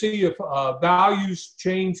 looking to see if values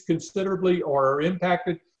change considerably or are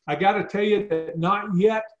impacted. I got to tell you that not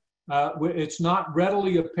yet. It's not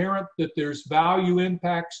readily apparent that there's value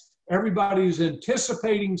impacts. Everybody's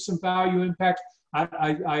anticipating some value impacts.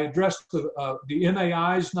 I addressed the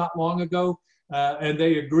MAIs not long ago, and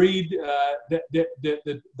they agreed that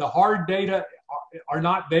the hard data are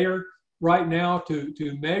not there right now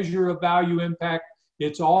to measure a value impact.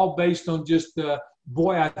 It's all based on just,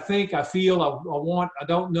 boy, I think, I feel, I want, I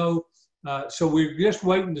don't know. So we're just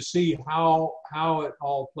waiting to see how it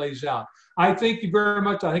all plays out. I thank you very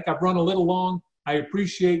much. I think I've run a little long. I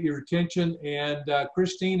appreciate your attention. And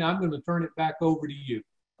Christine, I'm going to turn it back over to you.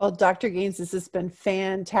 Well, Dr. Gaines, this has been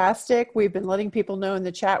fantastic. We've been letting people know in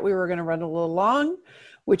the chat we were going to run a little long,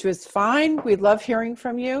 which was fine. We love hearing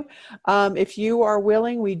from you. If you are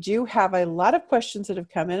willing, we do have a lot of questions that have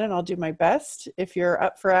come in, and I'll do my best if you're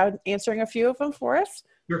up for answering a few of them for us.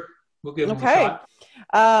 Sure. We'll give them a shot.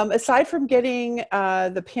 Aside from getting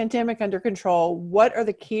the pandemic under control, what are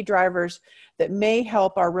the key drivers that may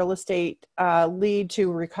help our real estate lead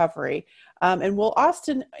to recovery? And will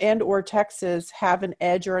Austin and or Texas have an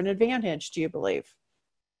edge or an advantage, do you believe?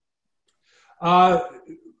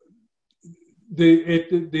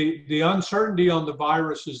 The uncertainty on the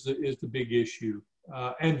virus is the big issue,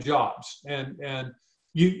 and jobs. And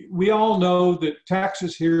we all know that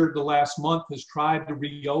Texas here the last month has tried to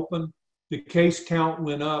reopen. The case count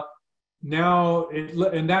went up. Now,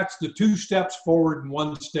 and that's the 2 steps forward and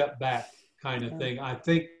 1 step back kind of thing. I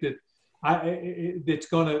think that it's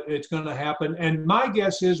gonna happen. And my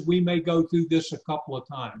guess is we may go through this a couple of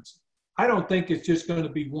times. I don't think it's just going to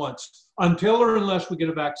be once, until or unless we get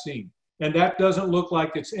a vaccine. And that doesn't look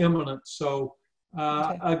like it's imminent. So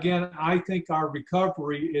again, I think our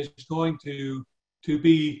recovery is going to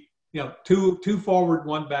be, two forward,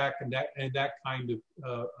 1 back, and that kind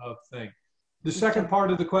of thing. The second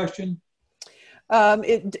part of the question?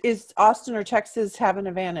 Is Austin or Texas have an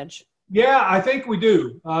advantage? Yeah, I think we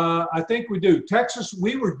do. I think we do. Texas,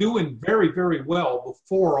 we were doing very, very well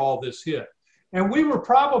before all this hit. And we were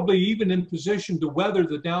probably even in position to weather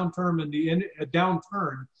the downturn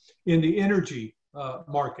in the energy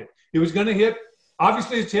market. It was going to hit,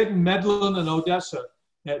 obviously it's hitting Medellin and Odessa.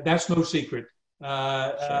 That's no secret.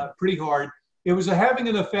 Sure. Pretty hard. It was having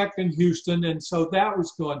an effect in Houston, and so that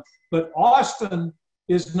was going. But Austin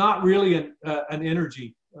is not really an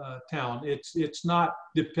energy town. It's not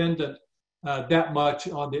dependent that much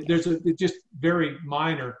on it. There's a just very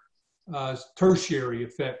minor tertiary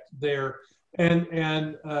effect there, and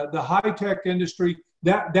the high tech industry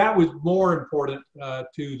that was more important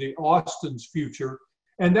to the Austin's future,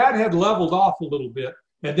 and that had leveled off a little bit.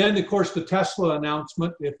 And then of course the Tesla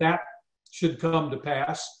announcement, if that should come to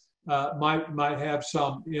pass, might have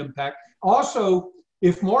some impact. Also,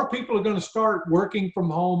 if more people are going to start working from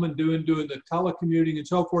home and doing the telecommuting and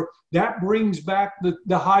so forth, that brings back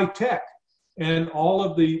the high tech and all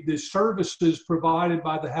of the services provided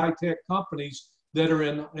by the high tech companies that are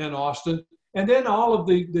in Austin, and then all of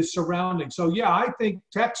the surroundings. So yeah, I think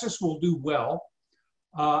Texas will do well.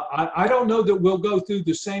 I don't know that we'll go through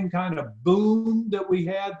the same kind of boom that we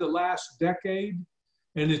had the last decade.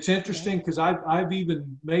 And it's interesting because I've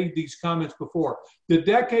even made these comments before. The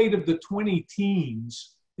decade of the 20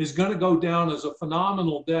 teens is going to go down as a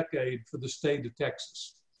phenomenal decade for the state of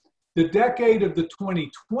Texas. The decade of the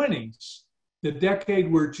 2020s, the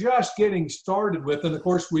decade we're just getting started with, and of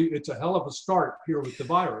course it's a hell of a start here with the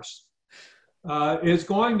virus, is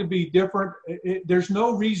going to be different. There's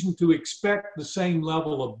no reason to expect the same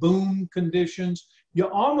level of boom conditions. You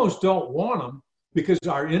almost don't want them because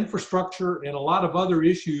our infrastructure and a lot of other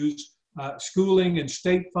issues, schooling and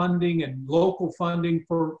state funding and local funding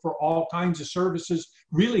for all kinds of services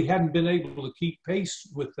really hadn't been able to keep pace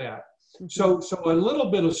with that. So a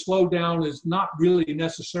little bit of slowdown is not really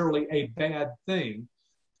necessarily a bad thing,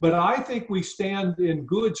 but I think we stand in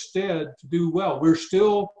good stead to do well. We're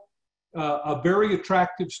still a very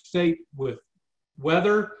attractive state with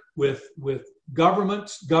weather, with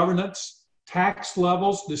governance, tax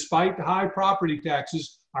levels. Despite the high property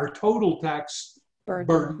taxes, our total tax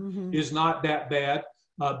burden is not that bad.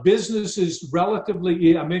 Business is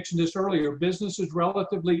relatively, I mentioned this earlier, business is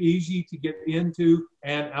relatively easy to get into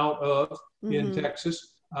and out of in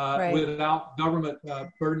Texas without government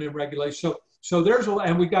burden and regulation. So there's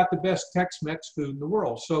and we got the best Tex-Mex food in the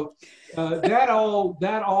world. So that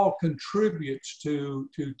all contributes to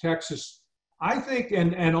Texas, I think,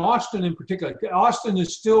 and Austin in particular. Austin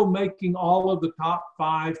is still making all of the top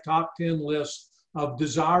 5, top 10 lists of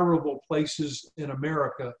desirable places in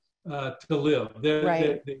America to live.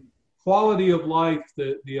 The quality of life,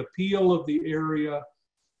 the appeal of the area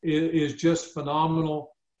is just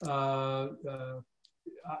phenomenal. I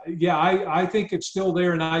think it's still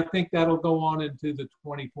there, and I think that'll go on into the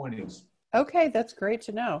 2020s. Okay, that's great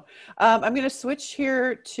to know. I'm going to switch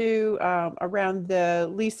here to around the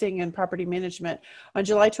leasing and property management. On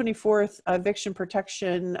July 24th, eviction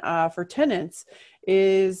protection for tenants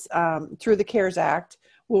is through the CARES Act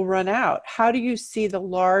will run out. How do you see the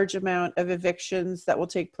large amount of evictions that will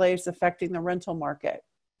take place affecting the rental market?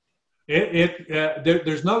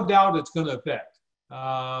 There's no doubt it's going to affect.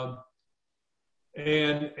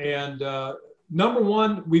 Number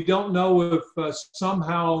one, we don't know if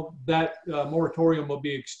somehow that moratorium will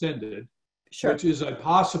be extended, which is a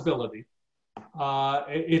possibility.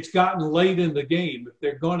 It's gotten late in the game. If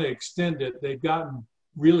they're going to extend it, they've gotten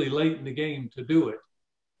really late in the game to do it.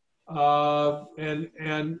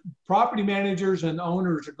 And property managers and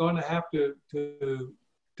owners are going to have to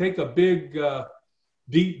take a big,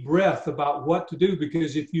 deep breath about what to do,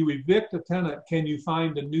 because if you evict a tenant, can you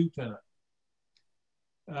find a new tenant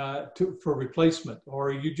for replacement? Or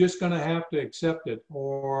are you just going to have to accept it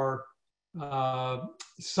or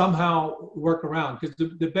somehow work around? Because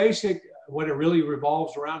the basic, what it really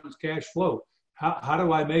revolves around is cash flow. How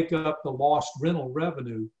do I make up the lost rental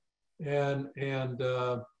revenue and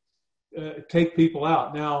take people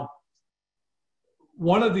out? Now,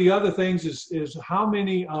 one of the other things is how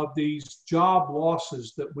many of these job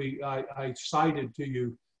losses that I cited to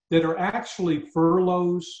you that are actually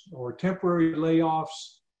furloughs or temporary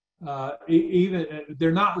layoffs, even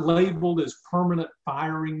they're not labeled as permanent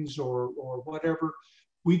firings or whatever.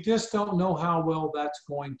 We just don't know how well that's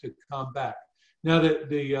going to come back. Now,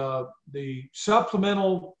 the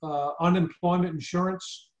supplemental unemployment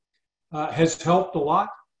insurance has helped a lot.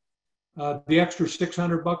 The extra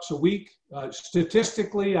 $600 a week.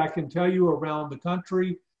 Statistically, I can tell you around the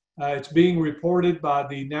country, it's being reported by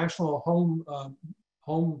the National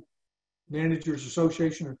Home Managers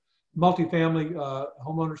Association or multifamily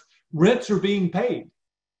homeowners. Rents are being paid,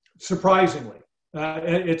 surprisingly.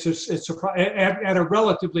 It's at a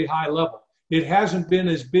relatively high level. It hasn't been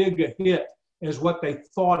as big a hit as what they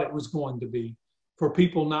thought it was going to be for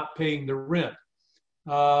people not paying their rent.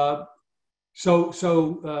 Is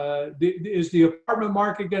the apartment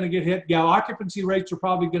market going to get hit? Yeah, occupancy rates are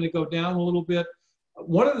probably going to go down a little bit.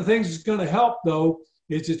 One of the things that's going to help, though,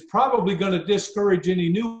 is it's probably going to discourage any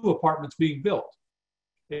new apartments being built.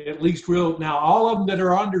 At least now, all of them that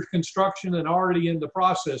are under construction and already in the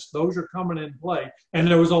process, those are coming in play. And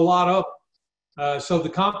there was a lot of them. So the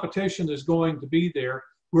competition is going to be there.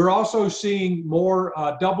 We're also seeing more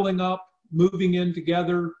doubling up, moving in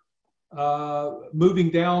together,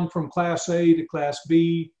 moving down from Class A to Class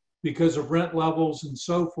B because of rent levels and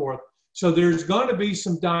so forth. So there's going to be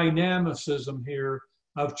some dynamicism here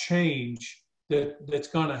of change that's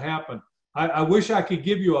going to happen. I wish I could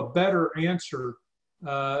give you a better answer.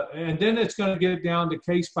 And then it's going to get down to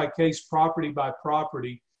case by case, property by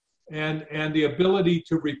property, and the ability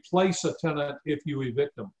to replace a tenant if you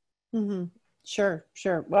evict them. Mm-hmm. Sure.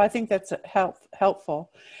 Well, I think that's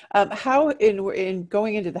helpful. How in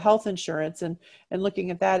going into the health insurance and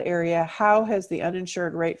looking at that area, how has the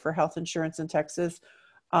uninsured rate for health insurance in Texas,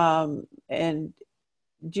 and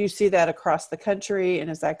do you see that across the country,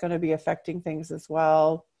 and is that going to be affecting things as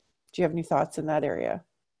well? Do you have any thoughts in that area?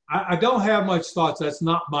 I don't have much thoughts. That's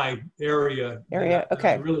not my area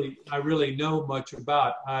Okay. I really know much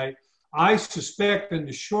about. I suspect in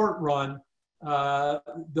the short run,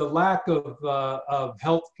 the lack of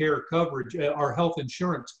health care coverage or health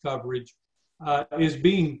insurance coverage is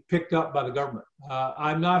being picked up by the government.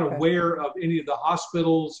 I'm not Okay. aware of any of the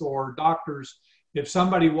hospitals or doctors. If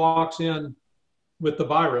somebody walks in with the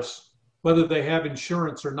virus, whether they have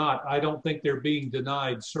insurance or not, I don't think they're being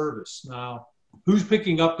denied service. Now, who's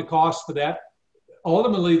picking up the cost for that?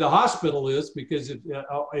 Ultimately, the hospital is, because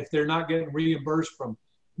if they're not getting reimbursed from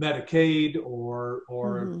Medicaid or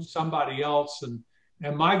somebody else, and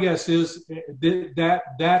my guess is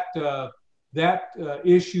that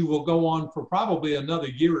issue will go on for probably another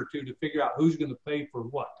year or two to figure out who's going to pay for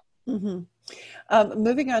what. Mm-hmm.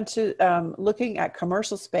 Moving on to looking at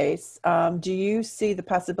commercial space, do you see the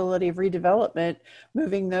possibility of redevelopment,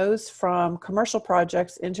 moving those from commercial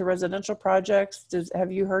projects into residential projects?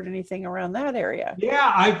 Have you heard anything around that area?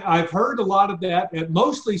 Yeah, I've heard a lot of that, and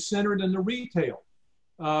mostly centered in the retail.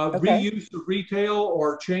 Okay. Reuse of retail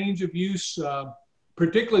or change of use,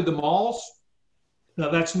 particularly the malls. Now,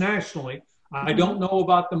 that's nationally. I Mm-hmm. don't know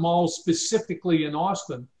about the malls specifically in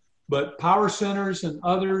Austin, but power centers and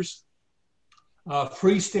others,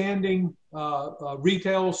 freestanding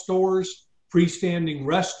retail stores, freestanding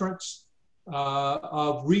restaurants,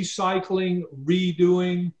 of recycling,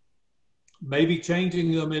 redoing, maybe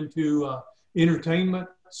changing them into entertainment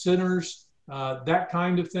centers, that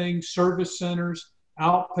kind of thing, service centers,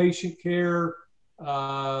 outpatient care.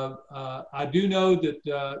 I do know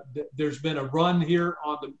that there's been a run here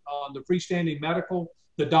on the freestanding medical,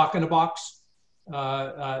 the doc in a box.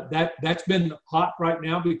 That's been hot right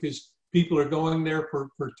now because people are going there for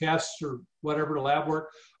tests or whatever, lab work,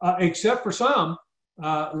 except for some,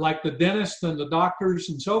 like the dentists and the doctors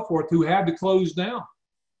and so forth, who had to close down.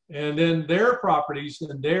 And then their properties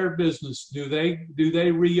and their business, do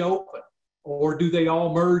they reopen, or do they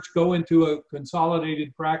all merge, go into a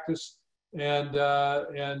consolidated practice, and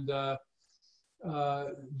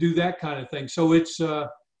do that kind of thing? So it's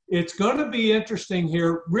going to be interesting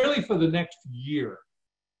here, really, for the next year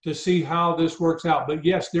to see how this works out. But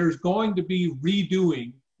yes, there's going to be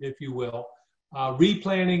redoing, if you will,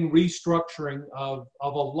 replanning, restructuring of a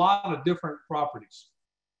lot of different properties.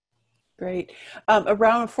 Great.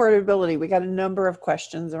 Around affordability, we got a number of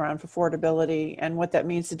questions around affordability and what that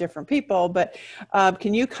means to different people. But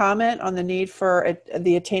can you comment on the need for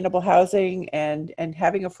the attainable housing and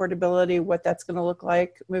having affordability, what that's going to look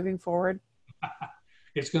like moving forward?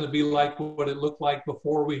 It's going to be like what it looked like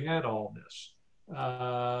before we had all this.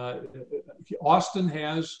 Austin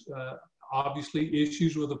has obviously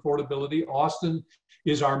issues with affordability. Austin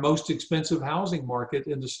is our most expensive housing market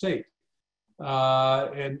in the state.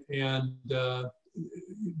 And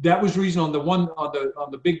that was the reason on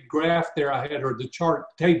the big graph there I had, or the chart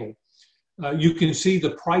table, you can see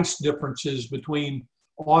the price differences between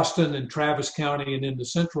Austin and Travis County and in the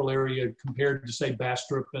central area compared to, say,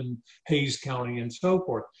 Bastrop and Hayes County and so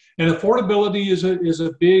forth. And affordability is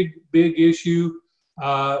a big issue.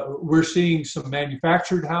 We're seeing some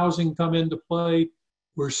manufactured housing come into play.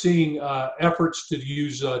 We're seeing efforts to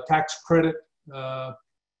use tax credit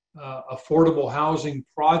affordable housing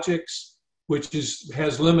projects, which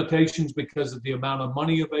has limitations because of the amount of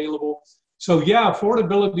money available. So yeah,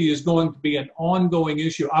 affordability is going to be an ongoing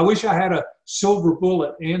issue. I wish I had a silver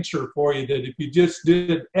bullet answer for you that if you just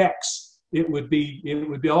did X, it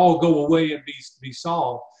would all go away and be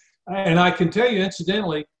solved. And I can tell you,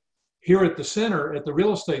 incidentally, here at the center, at the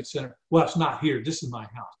real estate center, well, it's not here, this is my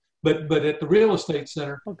house, but at the real estate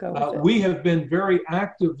center, we have been very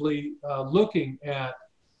actively looking at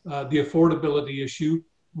the affordability issue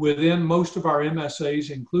within most of our MSAs,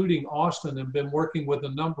 including Austin, and been working with a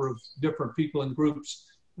number of different people and groups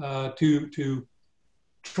to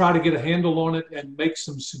try to get a handle on it and make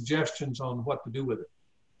some suggestions on what to do with it.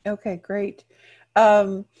 Okay, great.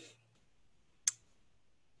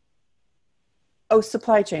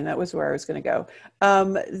 Supply chain, that was where I was going to go.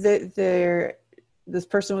 This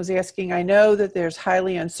person was asking, I know that there's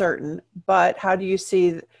highly uncertain, but how do you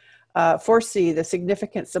foresee the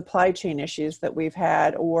significant supply chain issues that we've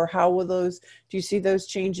had, or do you see those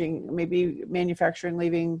changing? Maybe manufacturing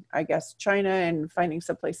leaving, I guess, China and finding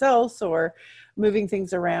someplace else, or moving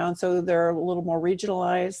things around so they're a little more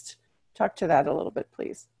regionalized. Talk to that a little bit,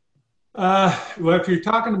 please. Well, if you're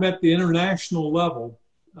talking about the international level,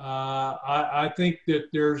 I think that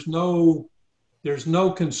there's no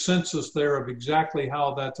consensus there of exactly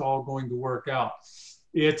how that's all going to work out.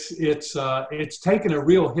 It's taken a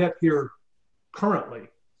real hit here currently,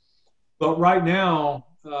 but right now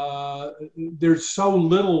there's so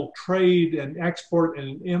little trade and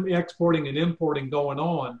exporting and importing going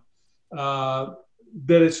on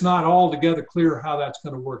that it's not altogether clear how that's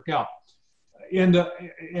going to work out. In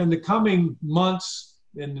the coming months,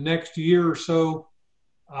 in the next year or so,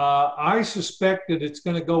 I suspect that it's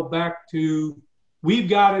going to go back to, we've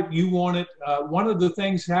got it, you want it. One of the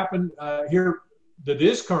things happened here that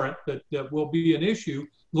is current, that will be an issue.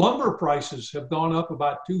 Lumber prices have gone up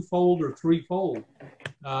about twofold or threefold.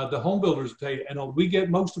 The home builders tell you, and we get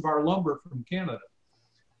most of our lumber from Canada.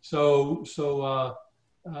 So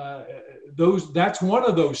that's one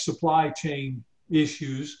of those supply chain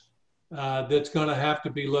issues that's going to have to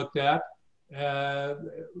be looked at.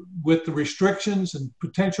 With the restrictions and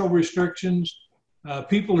potential restrictions,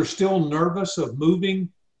 people are still nervous of moving,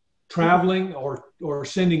 traveling, or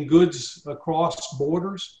sending goods across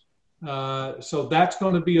borders. So that's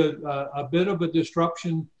going to be a bit of a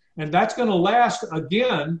disruption, and that's going to last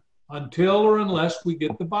again until or unless we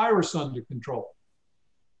get the virus under control.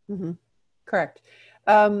 Mm-hmm. Correct.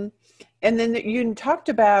 And then you talked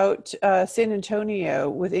about San Antonio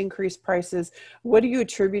with increased prices. What do you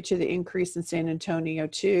attribute to the increase in San Antonio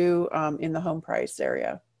to in the home price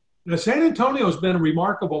area? Now, San Antonio has been a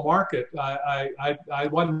remarkable market. I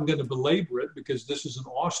wasn't going to belabor it because this is an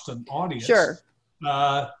Austin audience. Sure.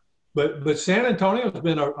 But San Antonio has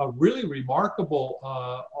been a really remarkable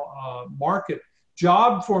market.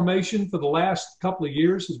 Job formation for the last couple of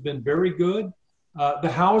years has been very good.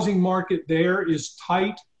 The housing market there is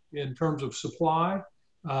tight in terms of supply,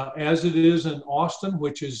 as it is in Austin,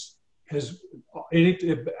 which has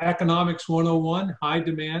economics 101, high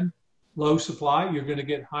demand, low supply. You're going to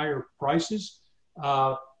get higher prices.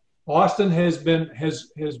 Austin has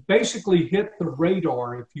basically hit the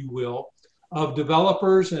radar, if you will, of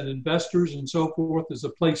developers and investors and so forth as a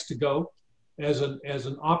place to go, as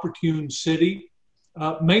an opportune city,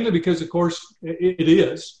 mainly because, of course, it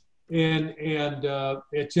is. And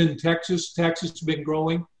it's in Texas. Texas has been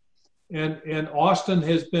growing. And Austin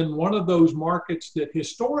has been one of those markets that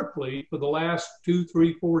historically, for the last 2,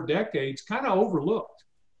 3, 4 decades, kind of overlooked.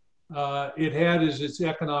 It had as its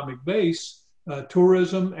economic base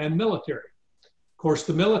tourism and military. Of course,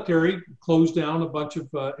 the military closed down a bunch of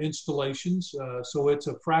installations, so it's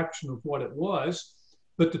a fraction of what it was.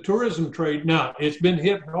 But the tourism trade, now, it's been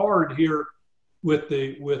hit hard here with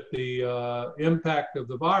the impact of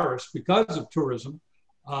the virus because of tourism.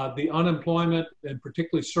 The unemployment, and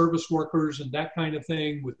particularly service workers and that kind of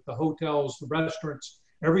thing, with the hotels, the restaurants,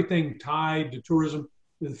 everything tied to tourism,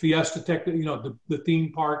 the Fiesta Tech, the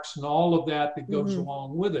theme parks and all of that goes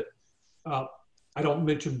along with it. I don't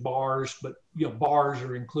mention bars, but bars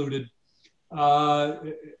are included.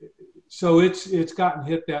 So it's gotten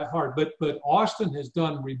hit that hard. But Austin has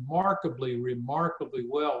done remarkably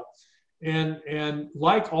well, and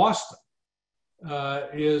like Austin,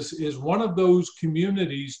 is one of those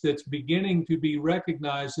communities that's beginning to be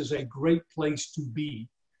recognized as a great place to be.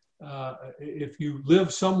 If you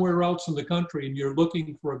live somewhere else in the country and you're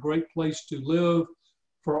looking for a great place to live,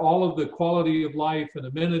 for all of the quality of life and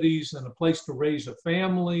amenities and a place to raise a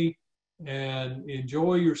family and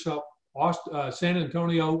enjoy yourself, San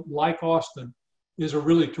Antonio, like Austin, is a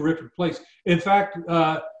really terrific place. In fact,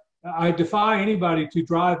 I defy anybody to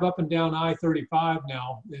drive up and down I-35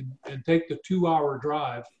 now and take the 2-hour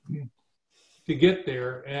drive to get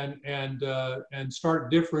there and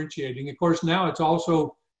start differentiating. Of course, now it's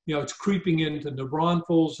also, it's creeping into New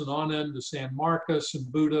Braunfels and on into San Marcos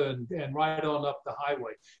and Buda and right on up the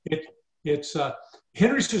highway. It's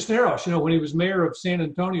Henry Cisneros, when he was mayor of San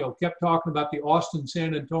Antonio, kept talking about the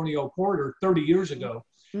Austin-San Antonio corridor 30 years ago.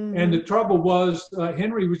 Mm-hmm. And the trouble was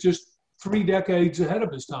Henry was just 3 decades ahead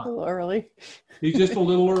of his time. A little early. He's just a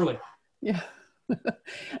little early. Yeah.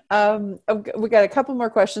 We got a couple more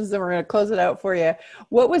questions, then we're going to close it out for you.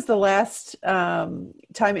 What was the last time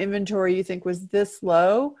inventory you think was this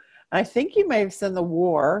low? I think you may have said the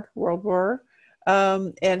World War.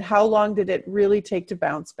 And how long did it really take to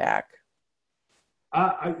bounce back?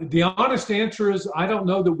 The honest answer is I don't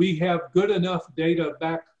know that we have good enough data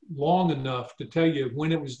back long enough to tell you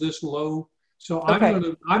when it was this low. So okay.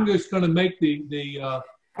 I'm just going to make the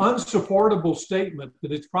unsupportable statement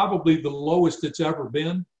that it's probably the lowest it's ever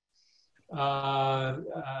been,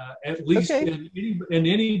 at least okay. in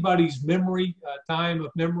anybody's memory, time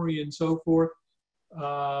of memory and so forth.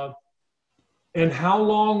 And how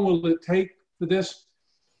long will it take for this?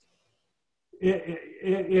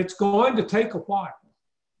 It's going to take a while.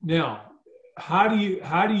 Now, how do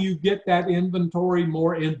you get that inventory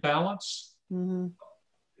more in balance? Mm-hmm.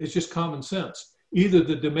 It's just common sense. Either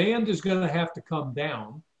the demand is going to have to come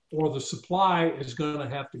down, or the supply is going to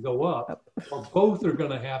have to go up, or both are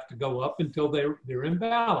going to have to go up until they're in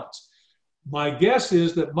balance. My guess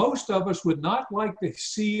is that most of us would not like to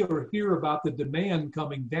see or hear about the demand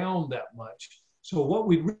coming down that much. So what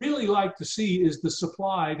we'd really like to see is the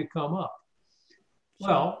supply to come up.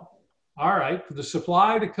 Well, all right, for the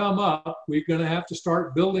supply to come up, we're going to have to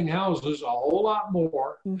start building houses a whole lot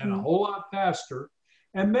more and a whole lot faster,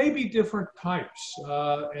 and maybe different types.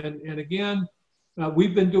 And again,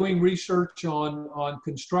 we've been doing research on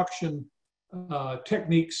construction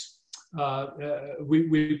techniques.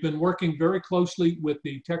 We've been working very closely with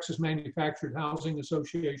the Texas Manufactured Housing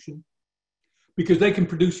Association because they can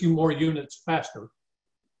produce you more units faster.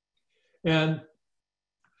 And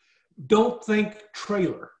don't think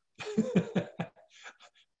trailer.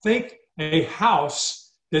 Think a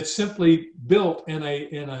house that's simply built in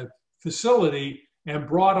a facility and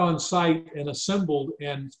brought on site and assembled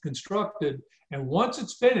and constructed. And once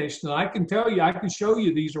it's finished, and I can tell you, I can show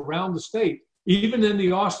you these around the state, even in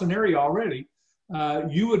the Austin area already,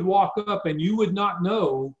 you would walk up and you would not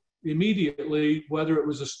know immediately whether it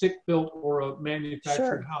was a stick-built or a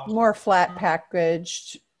manufactured house. More flat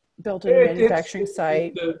packaged, built in a manufacturing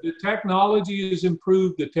site. The technology is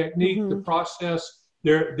improved, the technique, the process,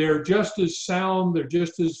 they're just as sound, they're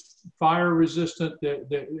just as fire resistant,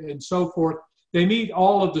 and so forth. They meet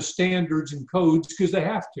all of the standards and codes because they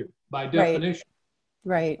have to, by definition.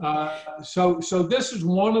 Right. So this is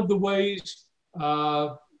one of the ways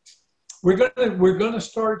we're gonna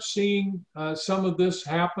start seeing some of this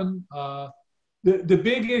happen. The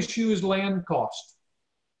big issue is land cost.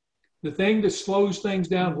 The thing that slows things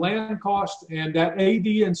down, land cost, and that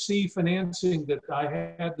AD&C financing that I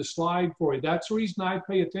had the slide for you. That's the reason I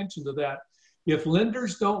pay attention to that. If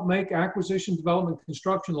lenders don't make acquisition, development,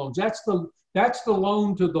 construction loans, that's the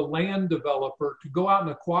loan to the land developer to go out and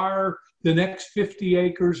acquire the next 50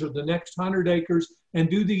 acres or the next 100 acres and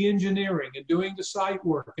do the engineering and doing the site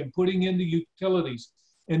work and putting in the utilities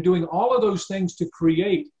and doing all of those things to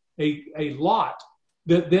create a lot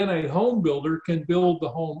that then a home builder can build the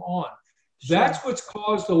home on. Sure. That's what's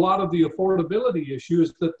caused a lot of the affordability issue,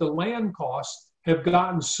 is that the land costs have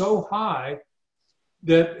gotten so high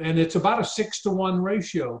that, and it's about a 6-to-1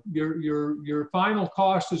 ratio. Your final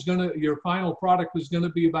cost is your final product is gonna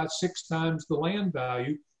be about 6 times the land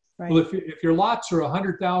value. Right. Well, if your lots are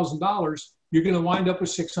 $100,000, you're gonna wind up with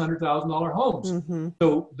 $600,000 homes.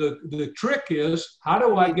 So the trick is, how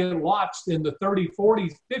do I get lots in the $30,000,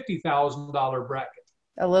 $40,000, $50,000 bracket?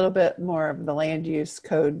 A little bit more of the land use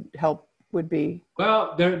code help would be.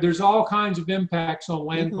 Well, there's all kinds of impacts on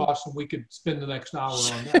land costs, and we could spend the next hour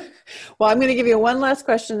on that. Well, I'm going to give you one last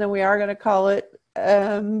question, then we are going to call it.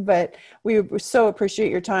 But we so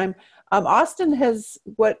appreciate your time. Austin has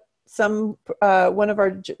what one of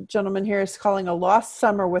our gentlemen here is calling a lost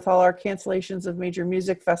summer with all our cancellations of major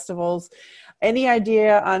music festivals. Any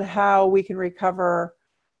idea on how we can recover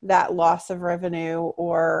that loss of revenue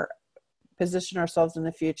or position ourselves in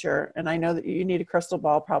the future? And I know that you need a crystal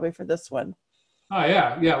ball probably for this one. Oh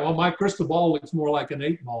yeah. Well, my crystal ball looks more like an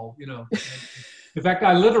 8 ball, In fact,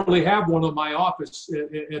 I literally have one in my office.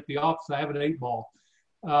 At the office, I have an 8 ball.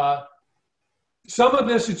 Some of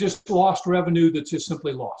this is just lost revenue that's just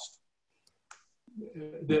simply lost.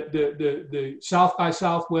 The South by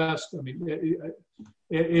Southwest. I mean,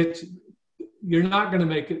 you're not going to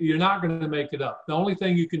make it. You're not going to make it up. The only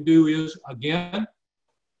thing you can do is, again,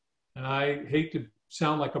 and I hate to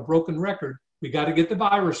sound like a broken record, we got to get the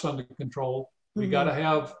virus under control. We got to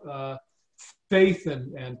have faith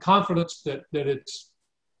and confidence that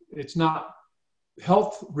it's not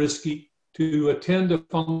health risky to attend a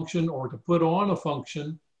function or to put on a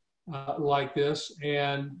function like this.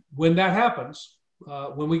 And when that happens,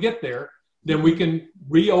 when we get there, then we can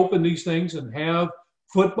reopen these things and have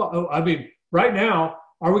football. I mean, right now,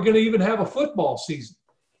 are we going to even have a football season?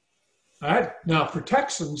 All right. Now, for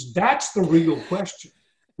Texans, that's the real question.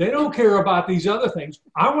 They don't care about these other things.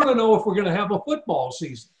 I want to know if we're going to have a football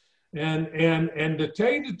season. And to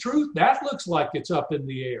tell you the truth, that looks like it's up in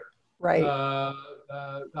the air. Right.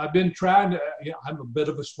 I've been trying to, I'm a bit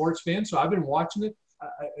of a sports fan, so I've been watching it.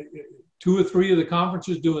 2 or 3 of the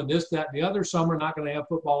conferences doing this, that, and the other. Some are not going to have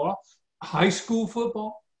football at all. High school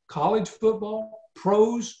football, college football,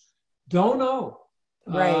 pros, don't know.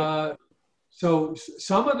 Right. So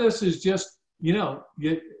some of this is just, you're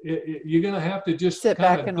going to have to just sit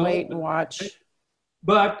back and wait and watch.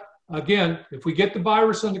 But again, if we get the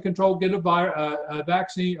virus under control, get a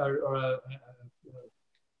vaccine or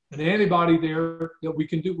an antibody there that we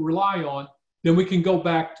can rely on, then we can go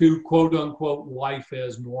back to quote unquote life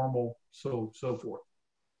as normal, so forth.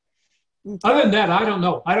 Okay. Other than that, I don't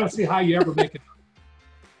know. I don't see how you ever make it.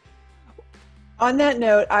 On that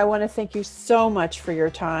note, I want to thank you so much for your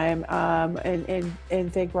time,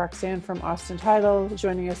 and thank Roxanne from Austin Title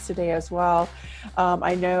joining us today as well.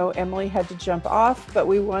 I know Emily had to jump off, but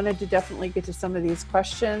we wanted to definitely get to some of these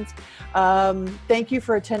questions. Thank you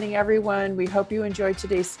for attending, everyone. We hope you enjoyed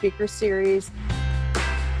today's speaker series.